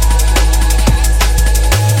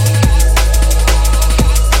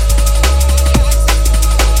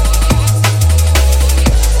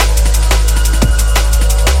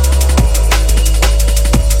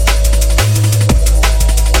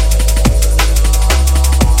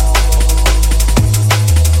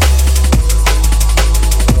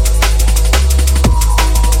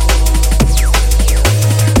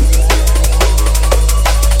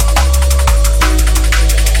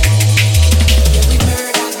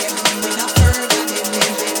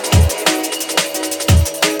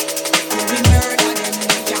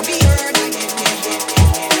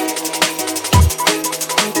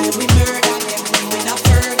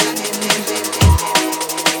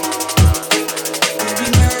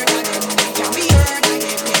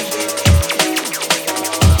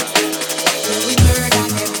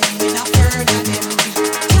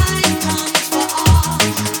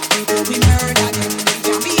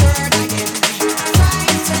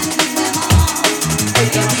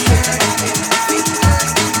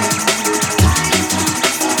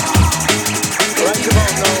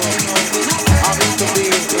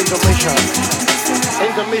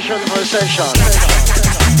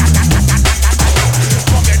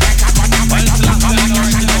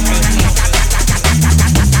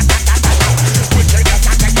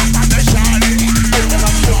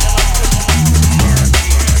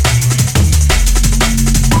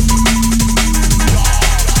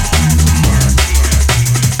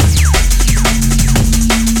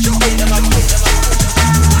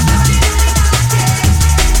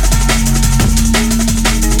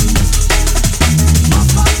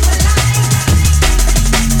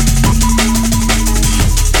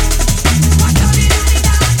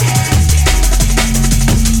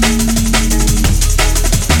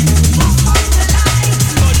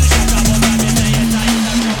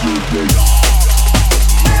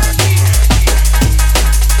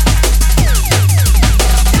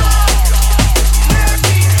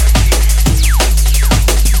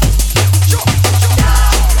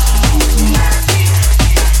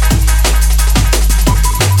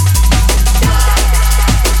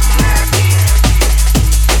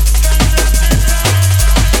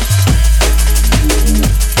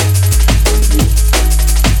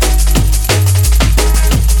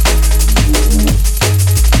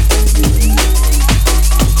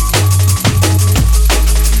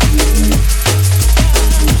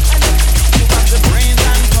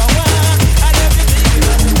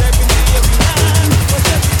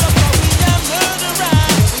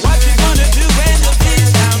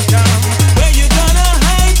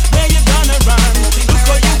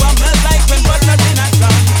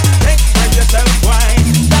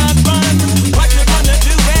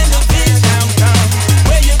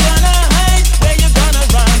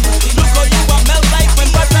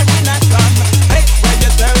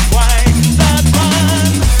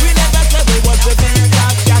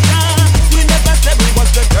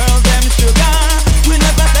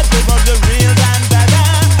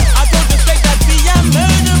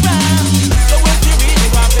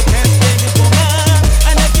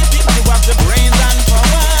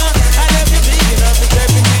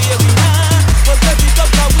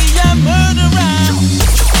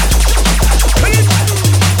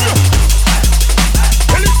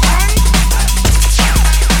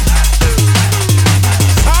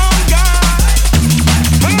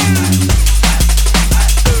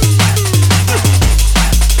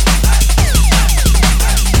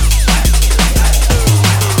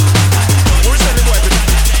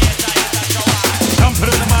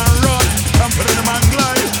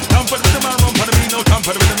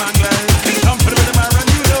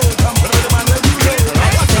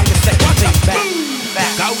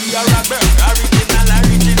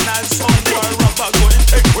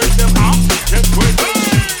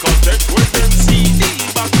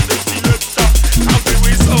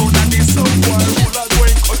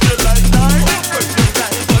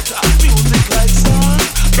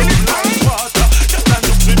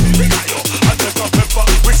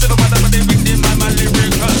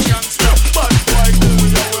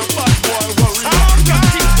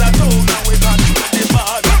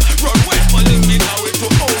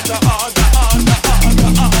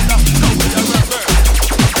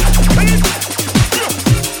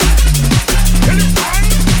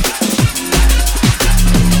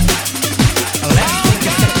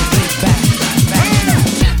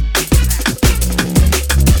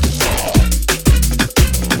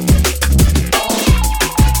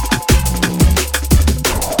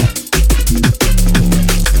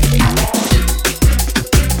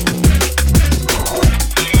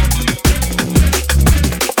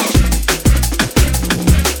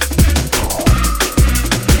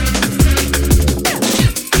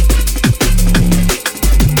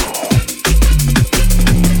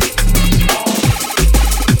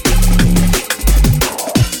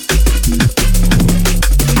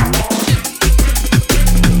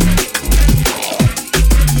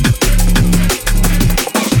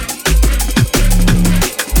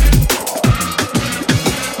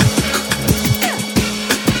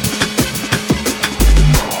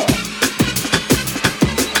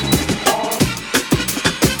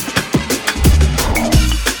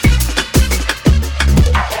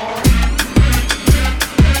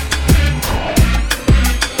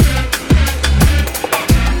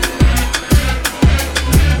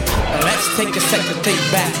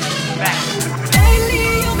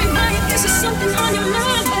 Lately you've been lying, is there something on your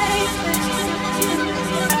mind, babe?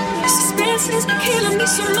 Suspense is killing me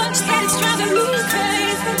so much that it's driving me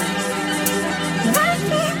crazy.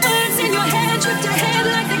 Words in your head drift ahead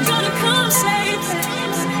like they're gonna come save me.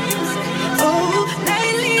 Oh,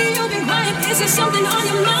 lately you've been lying, is there something on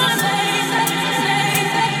your mind, babe?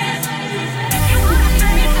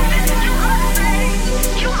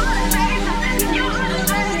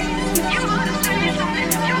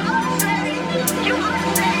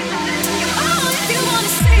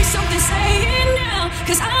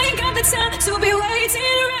 Cause I ain't got the time to be waiting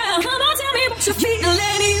around. Come on, tell me what you feel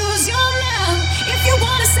and use your mouth. If you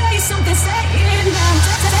wanna say something, say it now.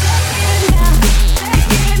 Say it now. Say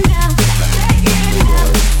it now. Say it now.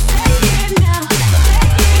 Say it now. Say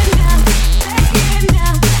it now. Say it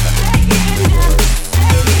now. Say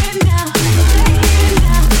it now. Say it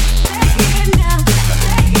now. Say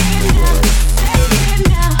it now. Say it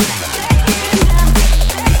now. Say it now.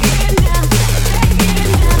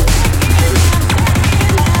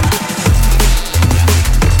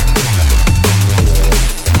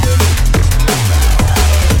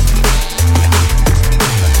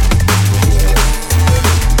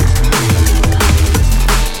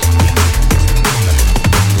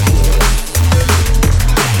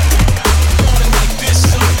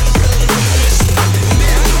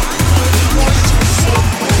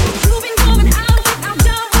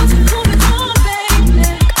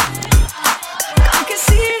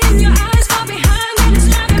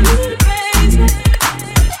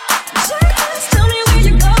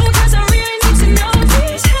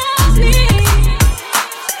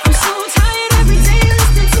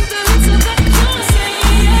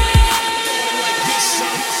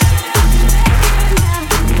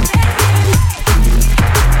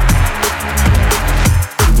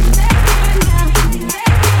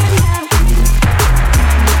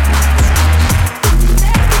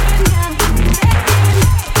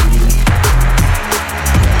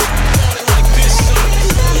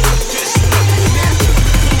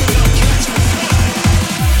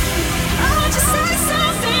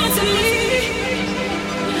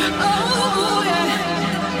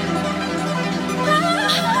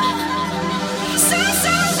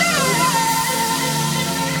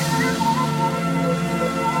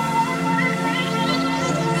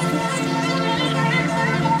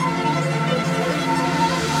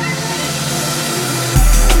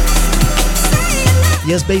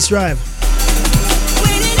 Yes, Bassdrive.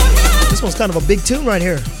 This one's kind of a big tune right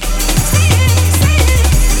here.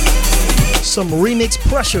 Some remix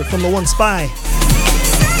pressure from the one Spy.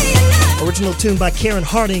 Original tune by Karen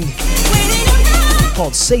Harding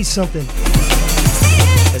called Say Something.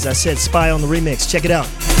 As I said, Spy on the remix. Check it out.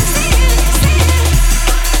 Say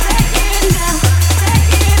it now.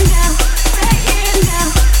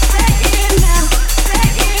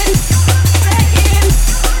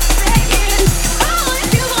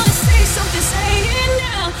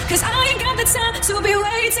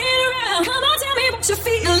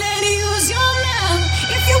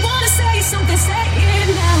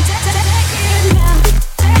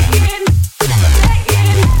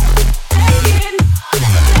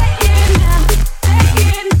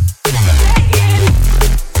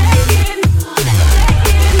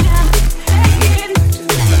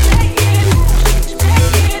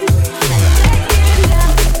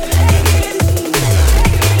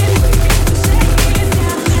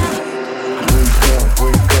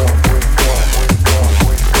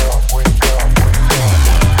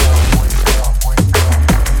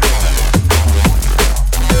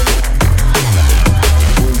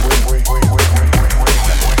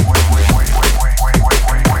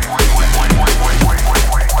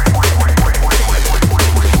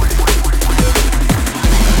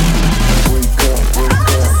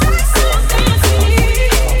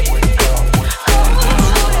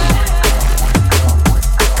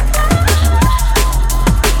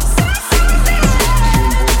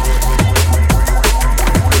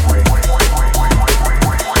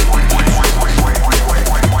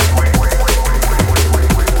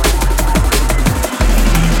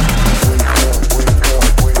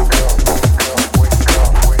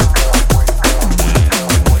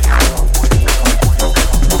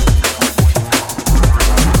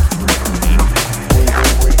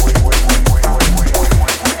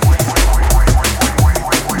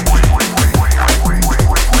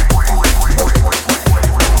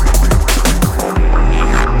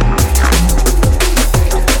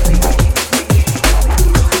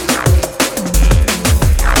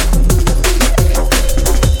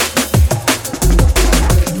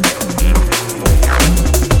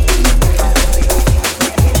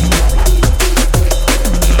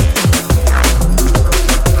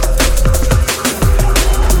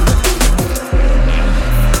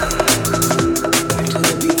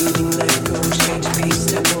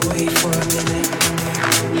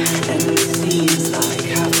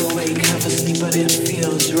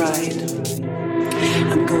 feels right.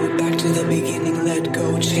 I'm going back to the beginning, let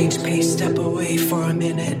go, change pace, step away for a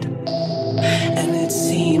minute. And it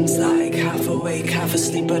seems like half awake, half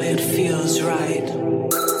asleep, but it feels right.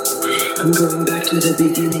 I'm going back to the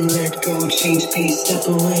beginning, let go, change pace, step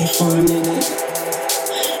away for a minute.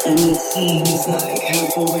 And it seems like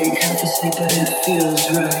half awake, half asleep, but it feels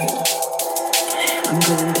right. I'm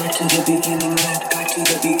going back to the beginning, let back to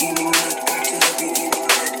the beginning, let back to the beginning,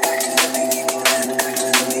 let back to the beginning, let back to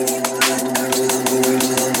the beginning, let back to the beginning, let back to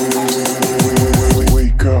the beginning.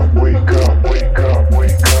 Wake up, wake up, wake up,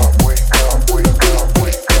 wake up, wake up, wake up,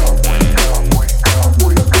 wake up, wake up, wake up, wake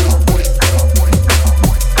up, wake up, wake up, wake up.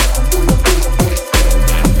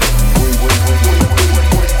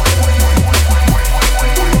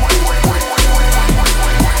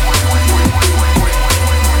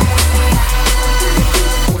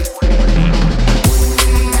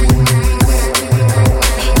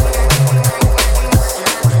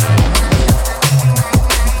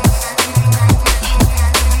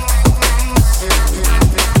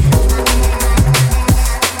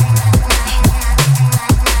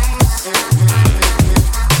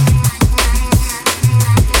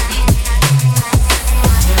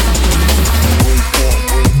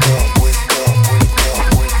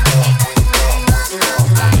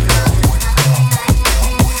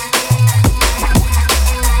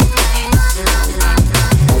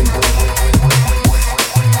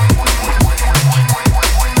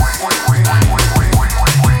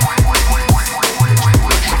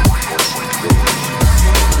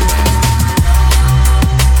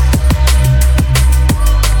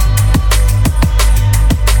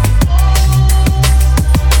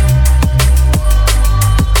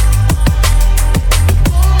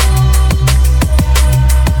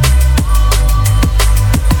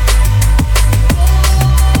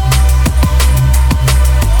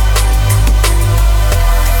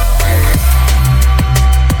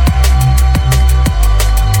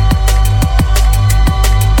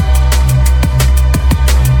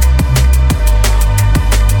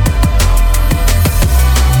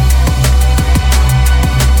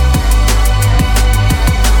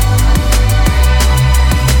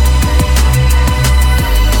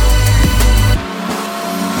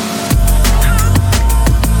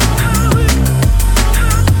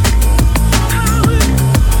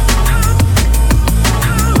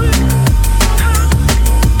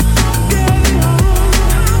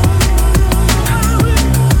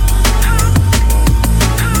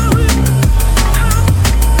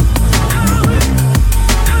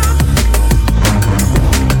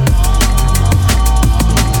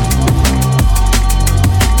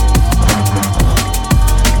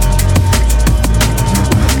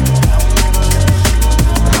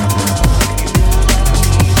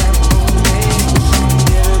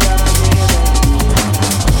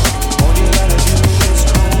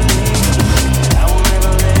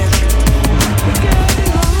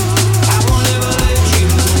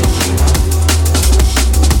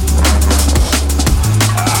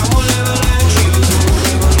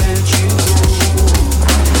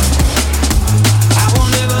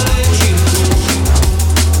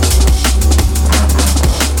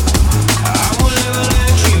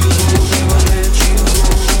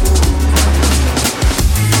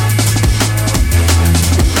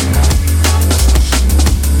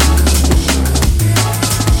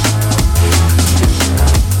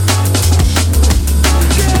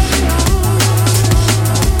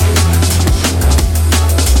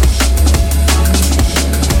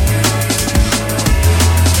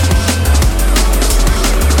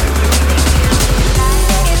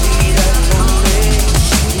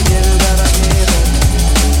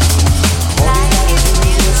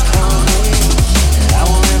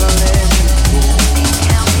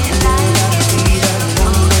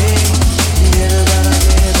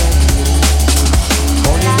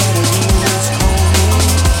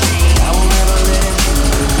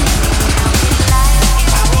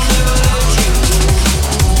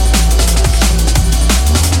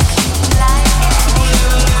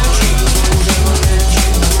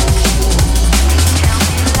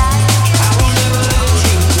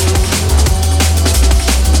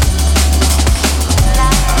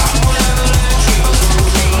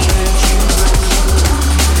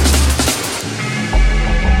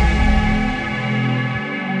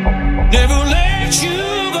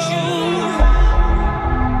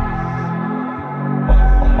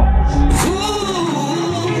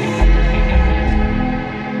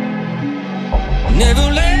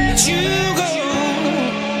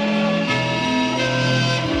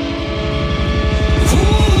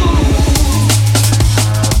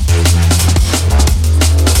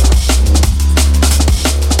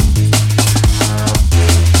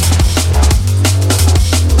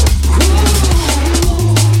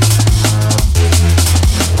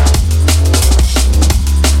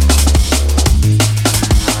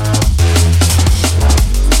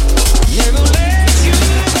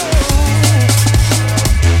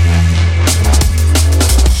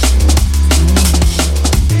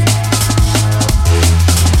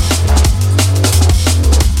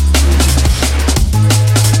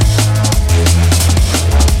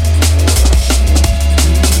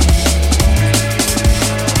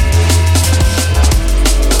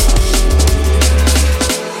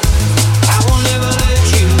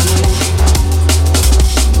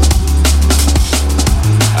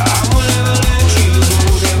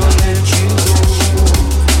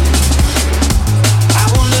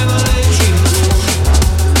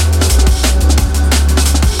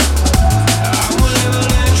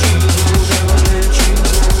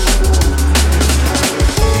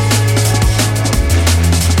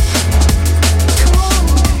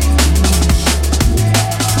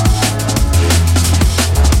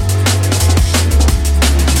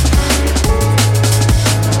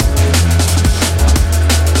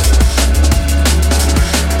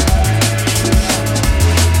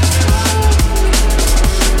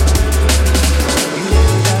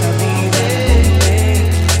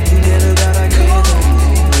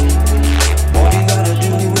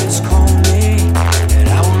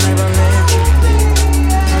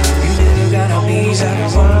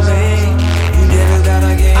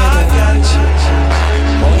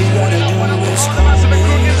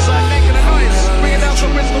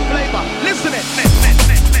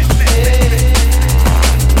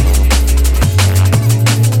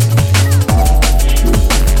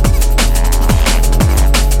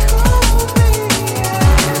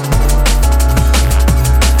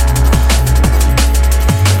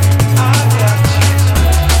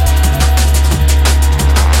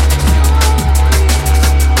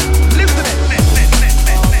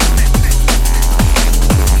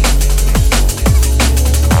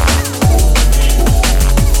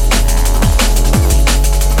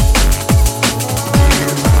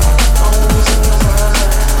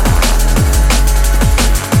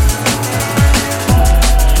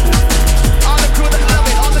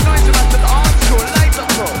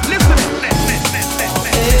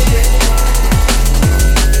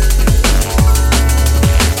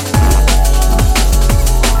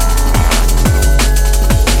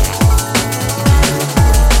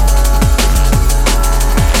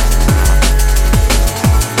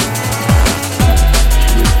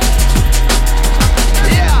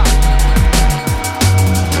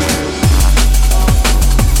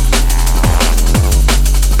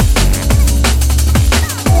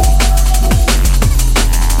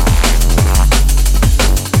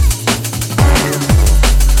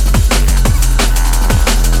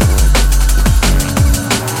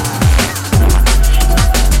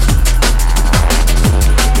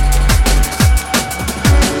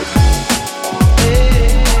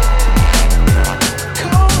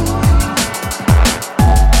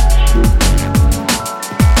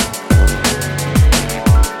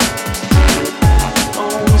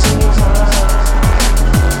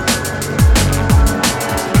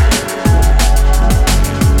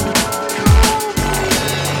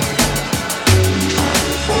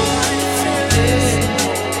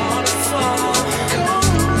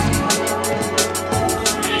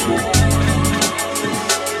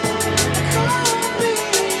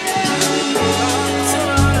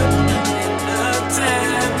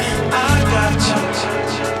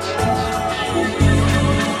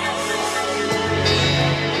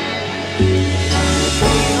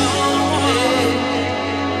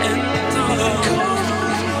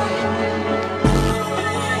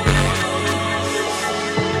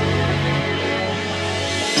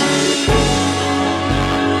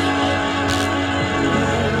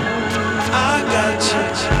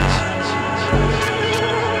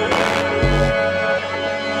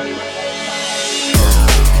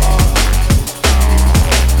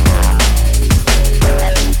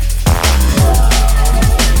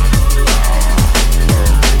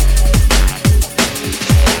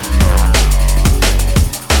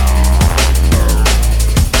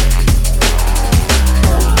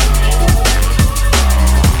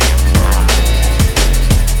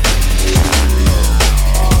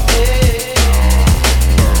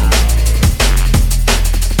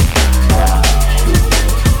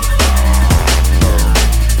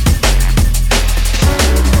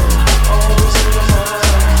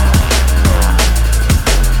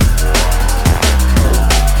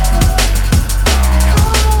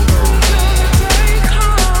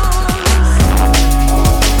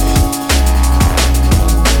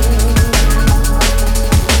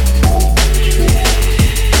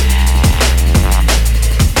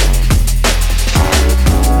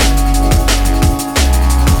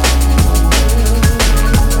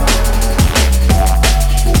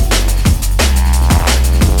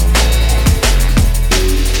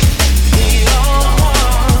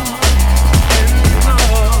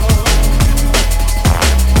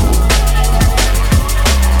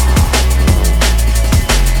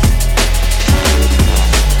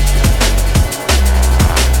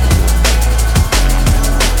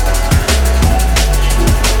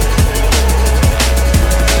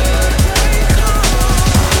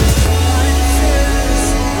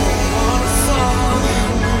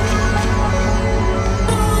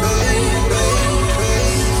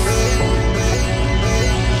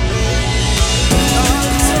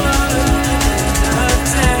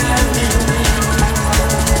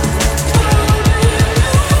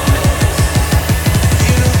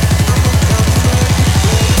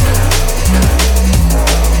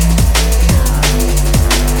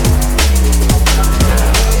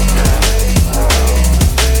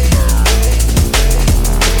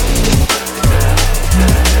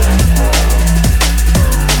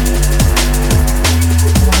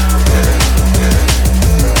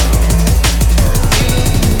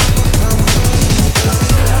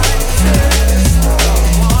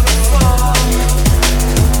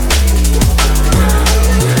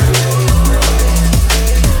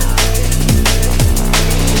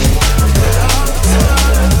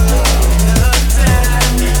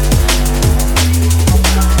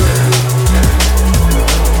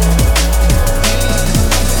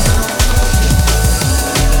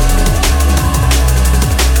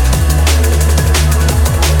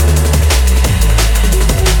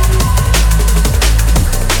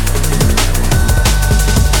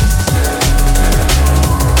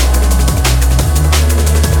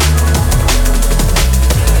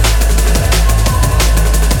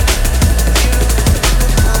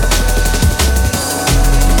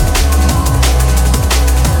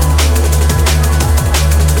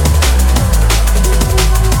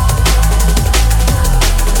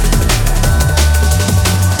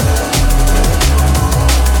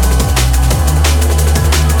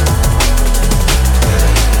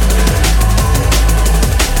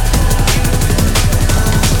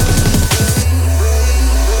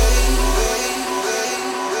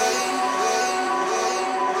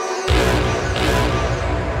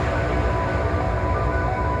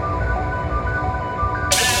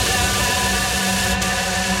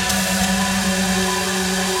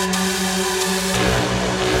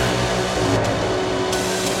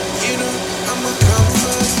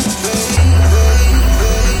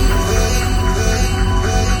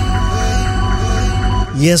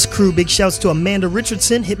 Yes, crew, big shouts to Amanda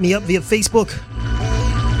Richardson. Hit me up via Facebook.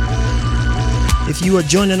 If you are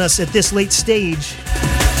joining us at this late stage,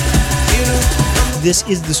 this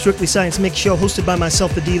is the Strictly Science Mix Show, hosted by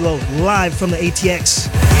myself, the dLo, live from the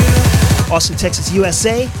ATX, Austin, Texas,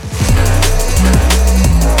 USA.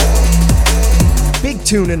 Big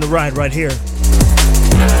tune in the ride right here.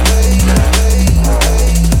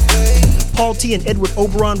 Paul T and Edward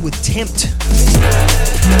Oberon with Tempt.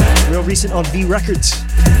 Real recent on V Records.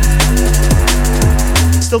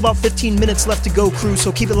 Still about 15 minutes left to go, crew,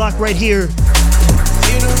 so keep it locked right here.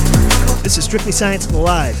 This is Strictly Science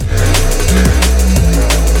Live.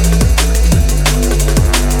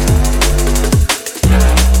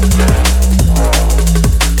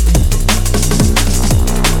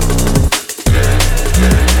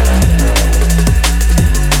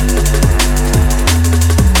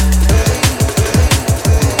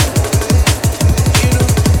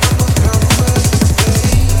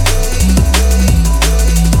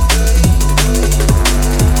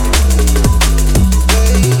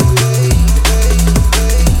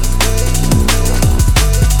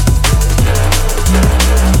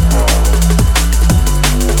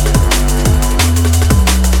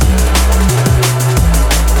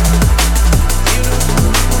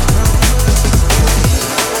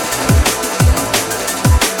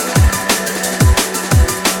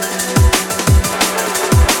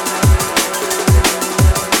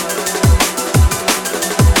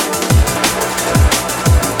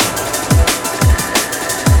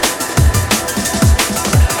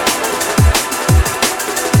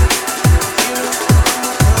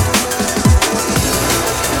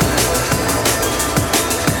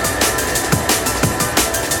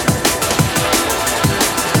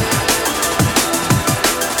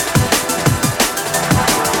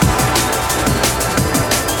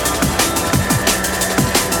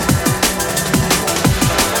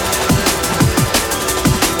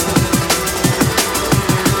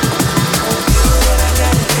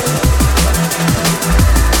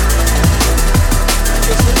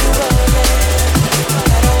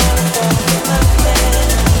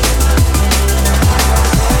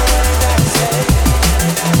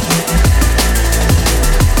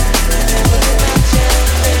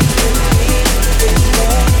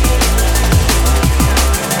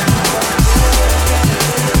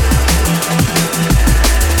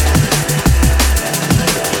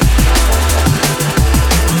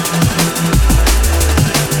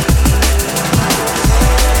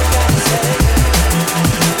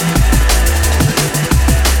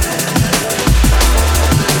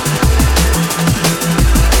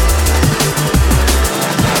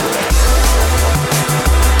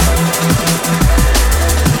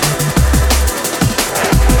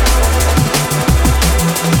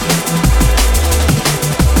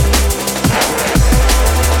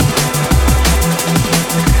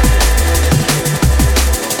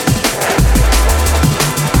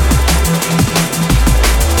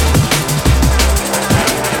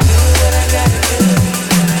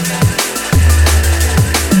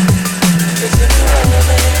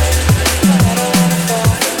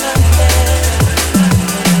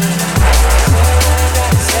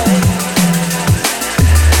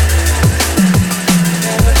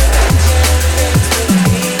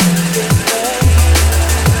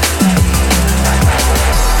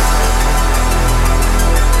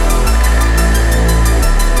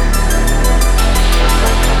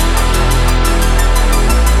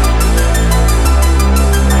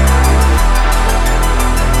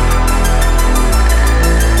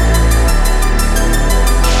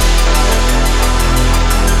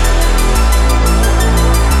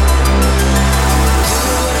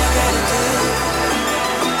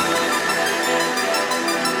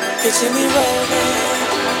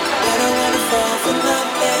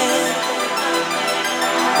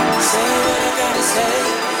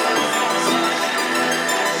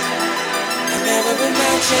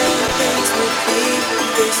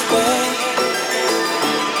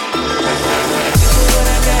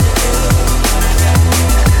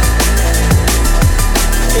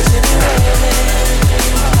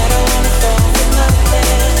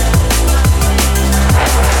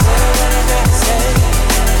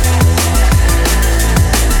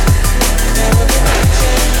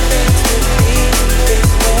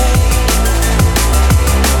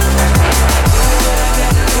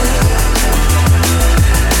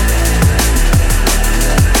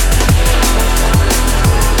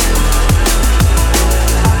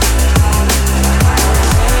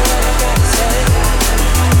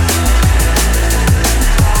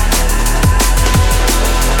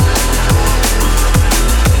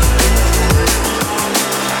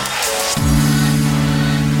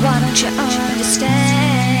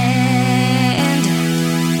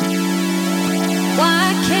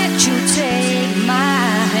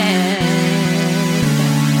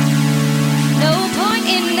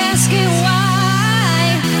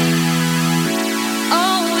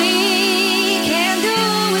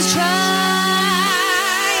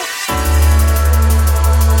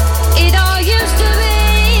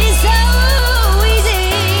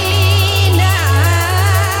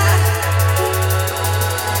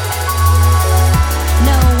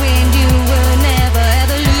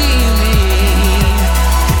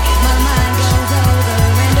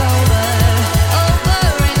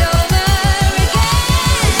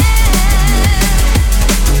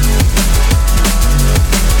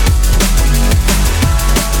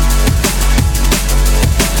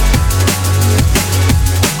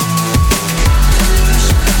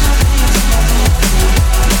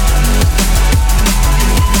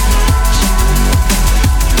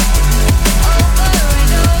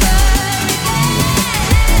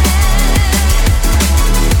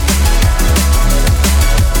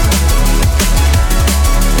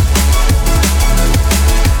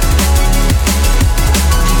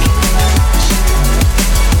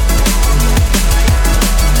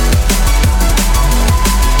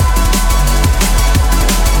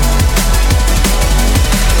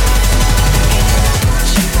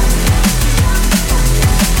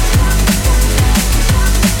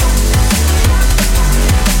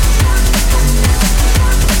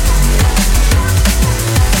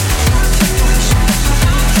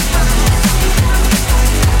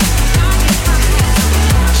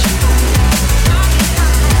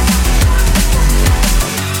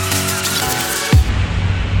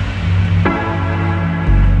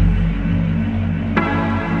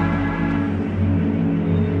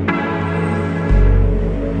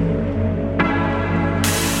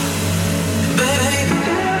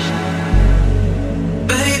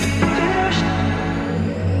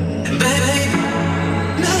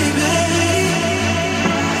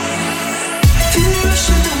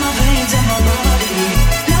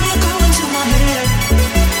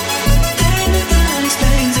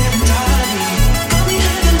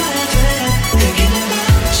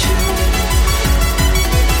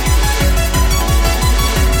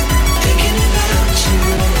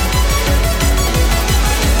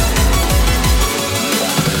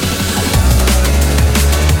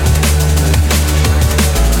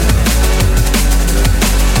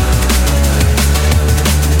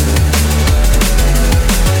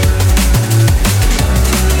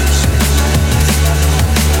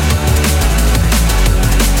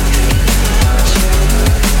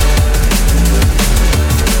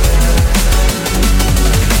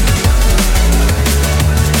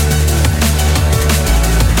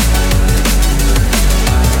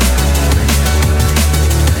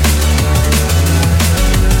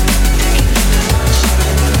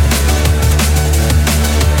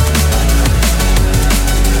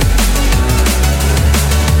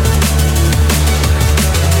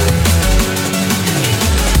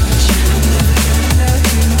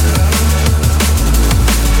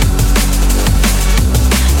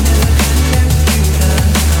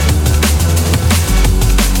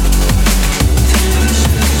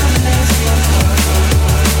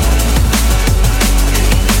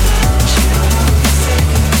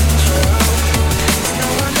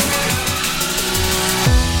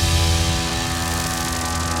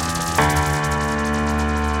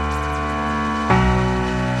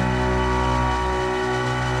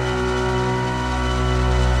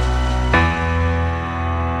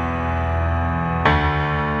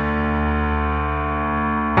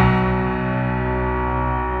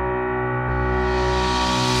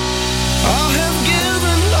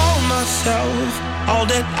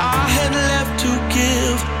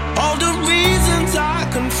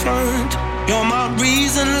 front. You're my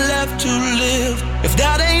reason left to live. If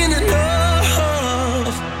that ain't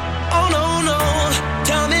enough, oh no, no,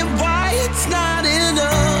 tell me why it's not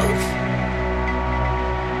enough.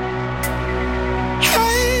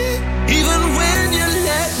 Hey, even when you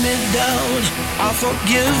let me down, I'll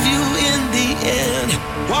forgive you in the end.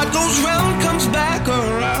 What goes round comes back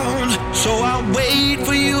around, so I'll wait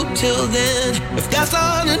for you till then. If that's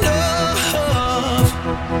not enough,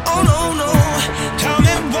 oh no, no, tell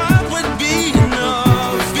me what would be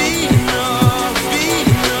enough, be enough, be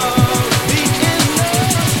enough, be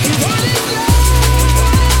enough. And what is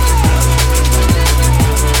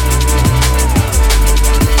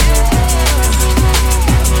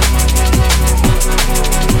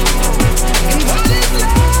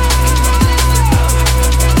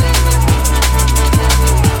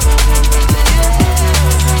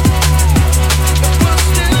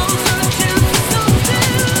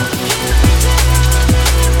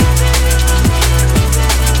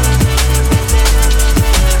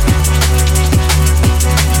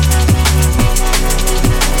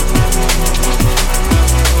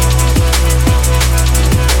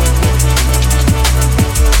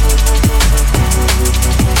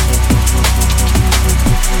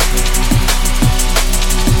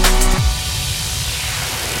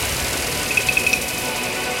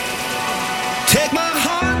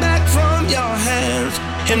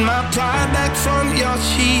and my pride back from your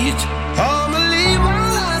sheets? I'll believe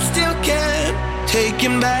while I still can,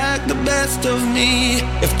 taking back the best of me.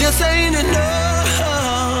 If this ain't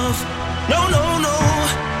enough, no, no, no,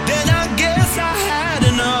 then I guess I had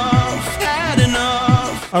enough, had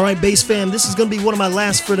enough. All right, Bass fam, this is gonna be one of my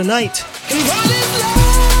last for tonight. And what is love?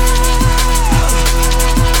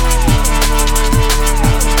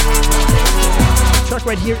 Track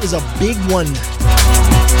right here is a big one.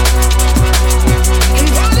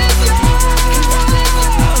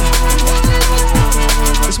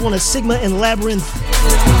 This one is Sigma and Labyrinth.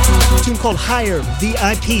 A tune called Higher,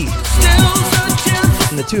 VIP.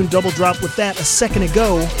 And the tune double dropped with that a second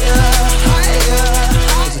ago.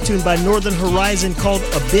 There's a tune by Northern Horizon called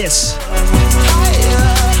Abyss.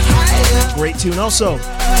 Great tune also.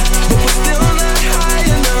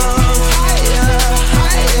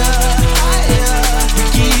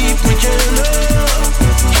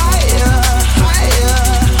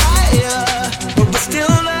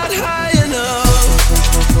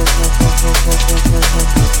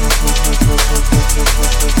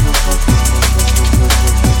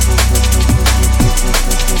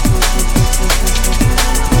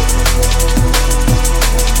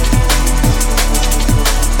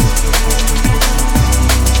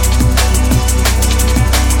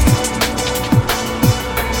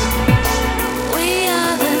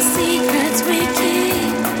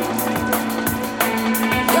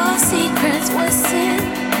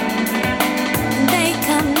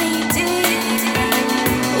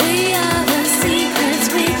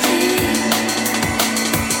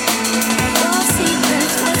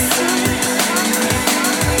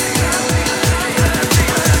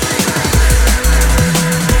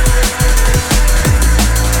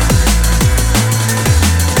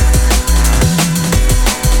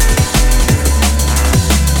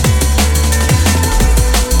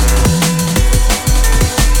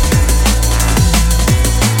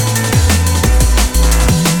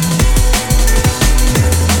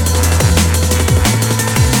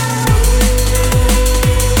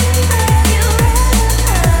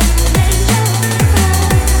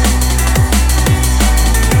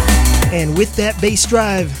 With that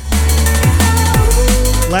Bassdrive,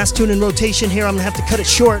 last tune in rotation here, I'm gonna have to cut it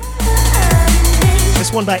short.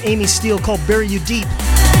 This one by Amy Steele called Bury You Deep.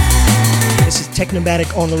 This is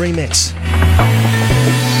Technomatic on the remix.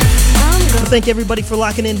 I thank everybody for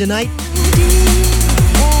locking in tonight.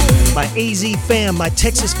 My AZ fam, my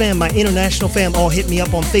Texas fam, my international fam all hit me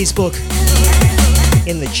up on Facebook,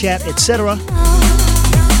 in the chat, etc.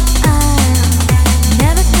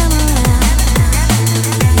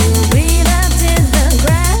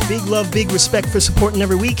 Big love, big respect for supporting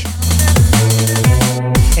every week.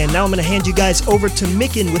 And now I'm going to hand you guys over to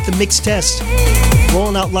Micken with the mix test.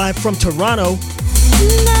 Rolling out live from Toronto.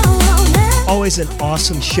 Always an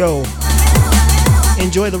awesome show.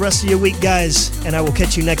 Enjoy the rest of your week, guys, and I will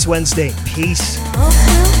catch you next Wednesday. Peace.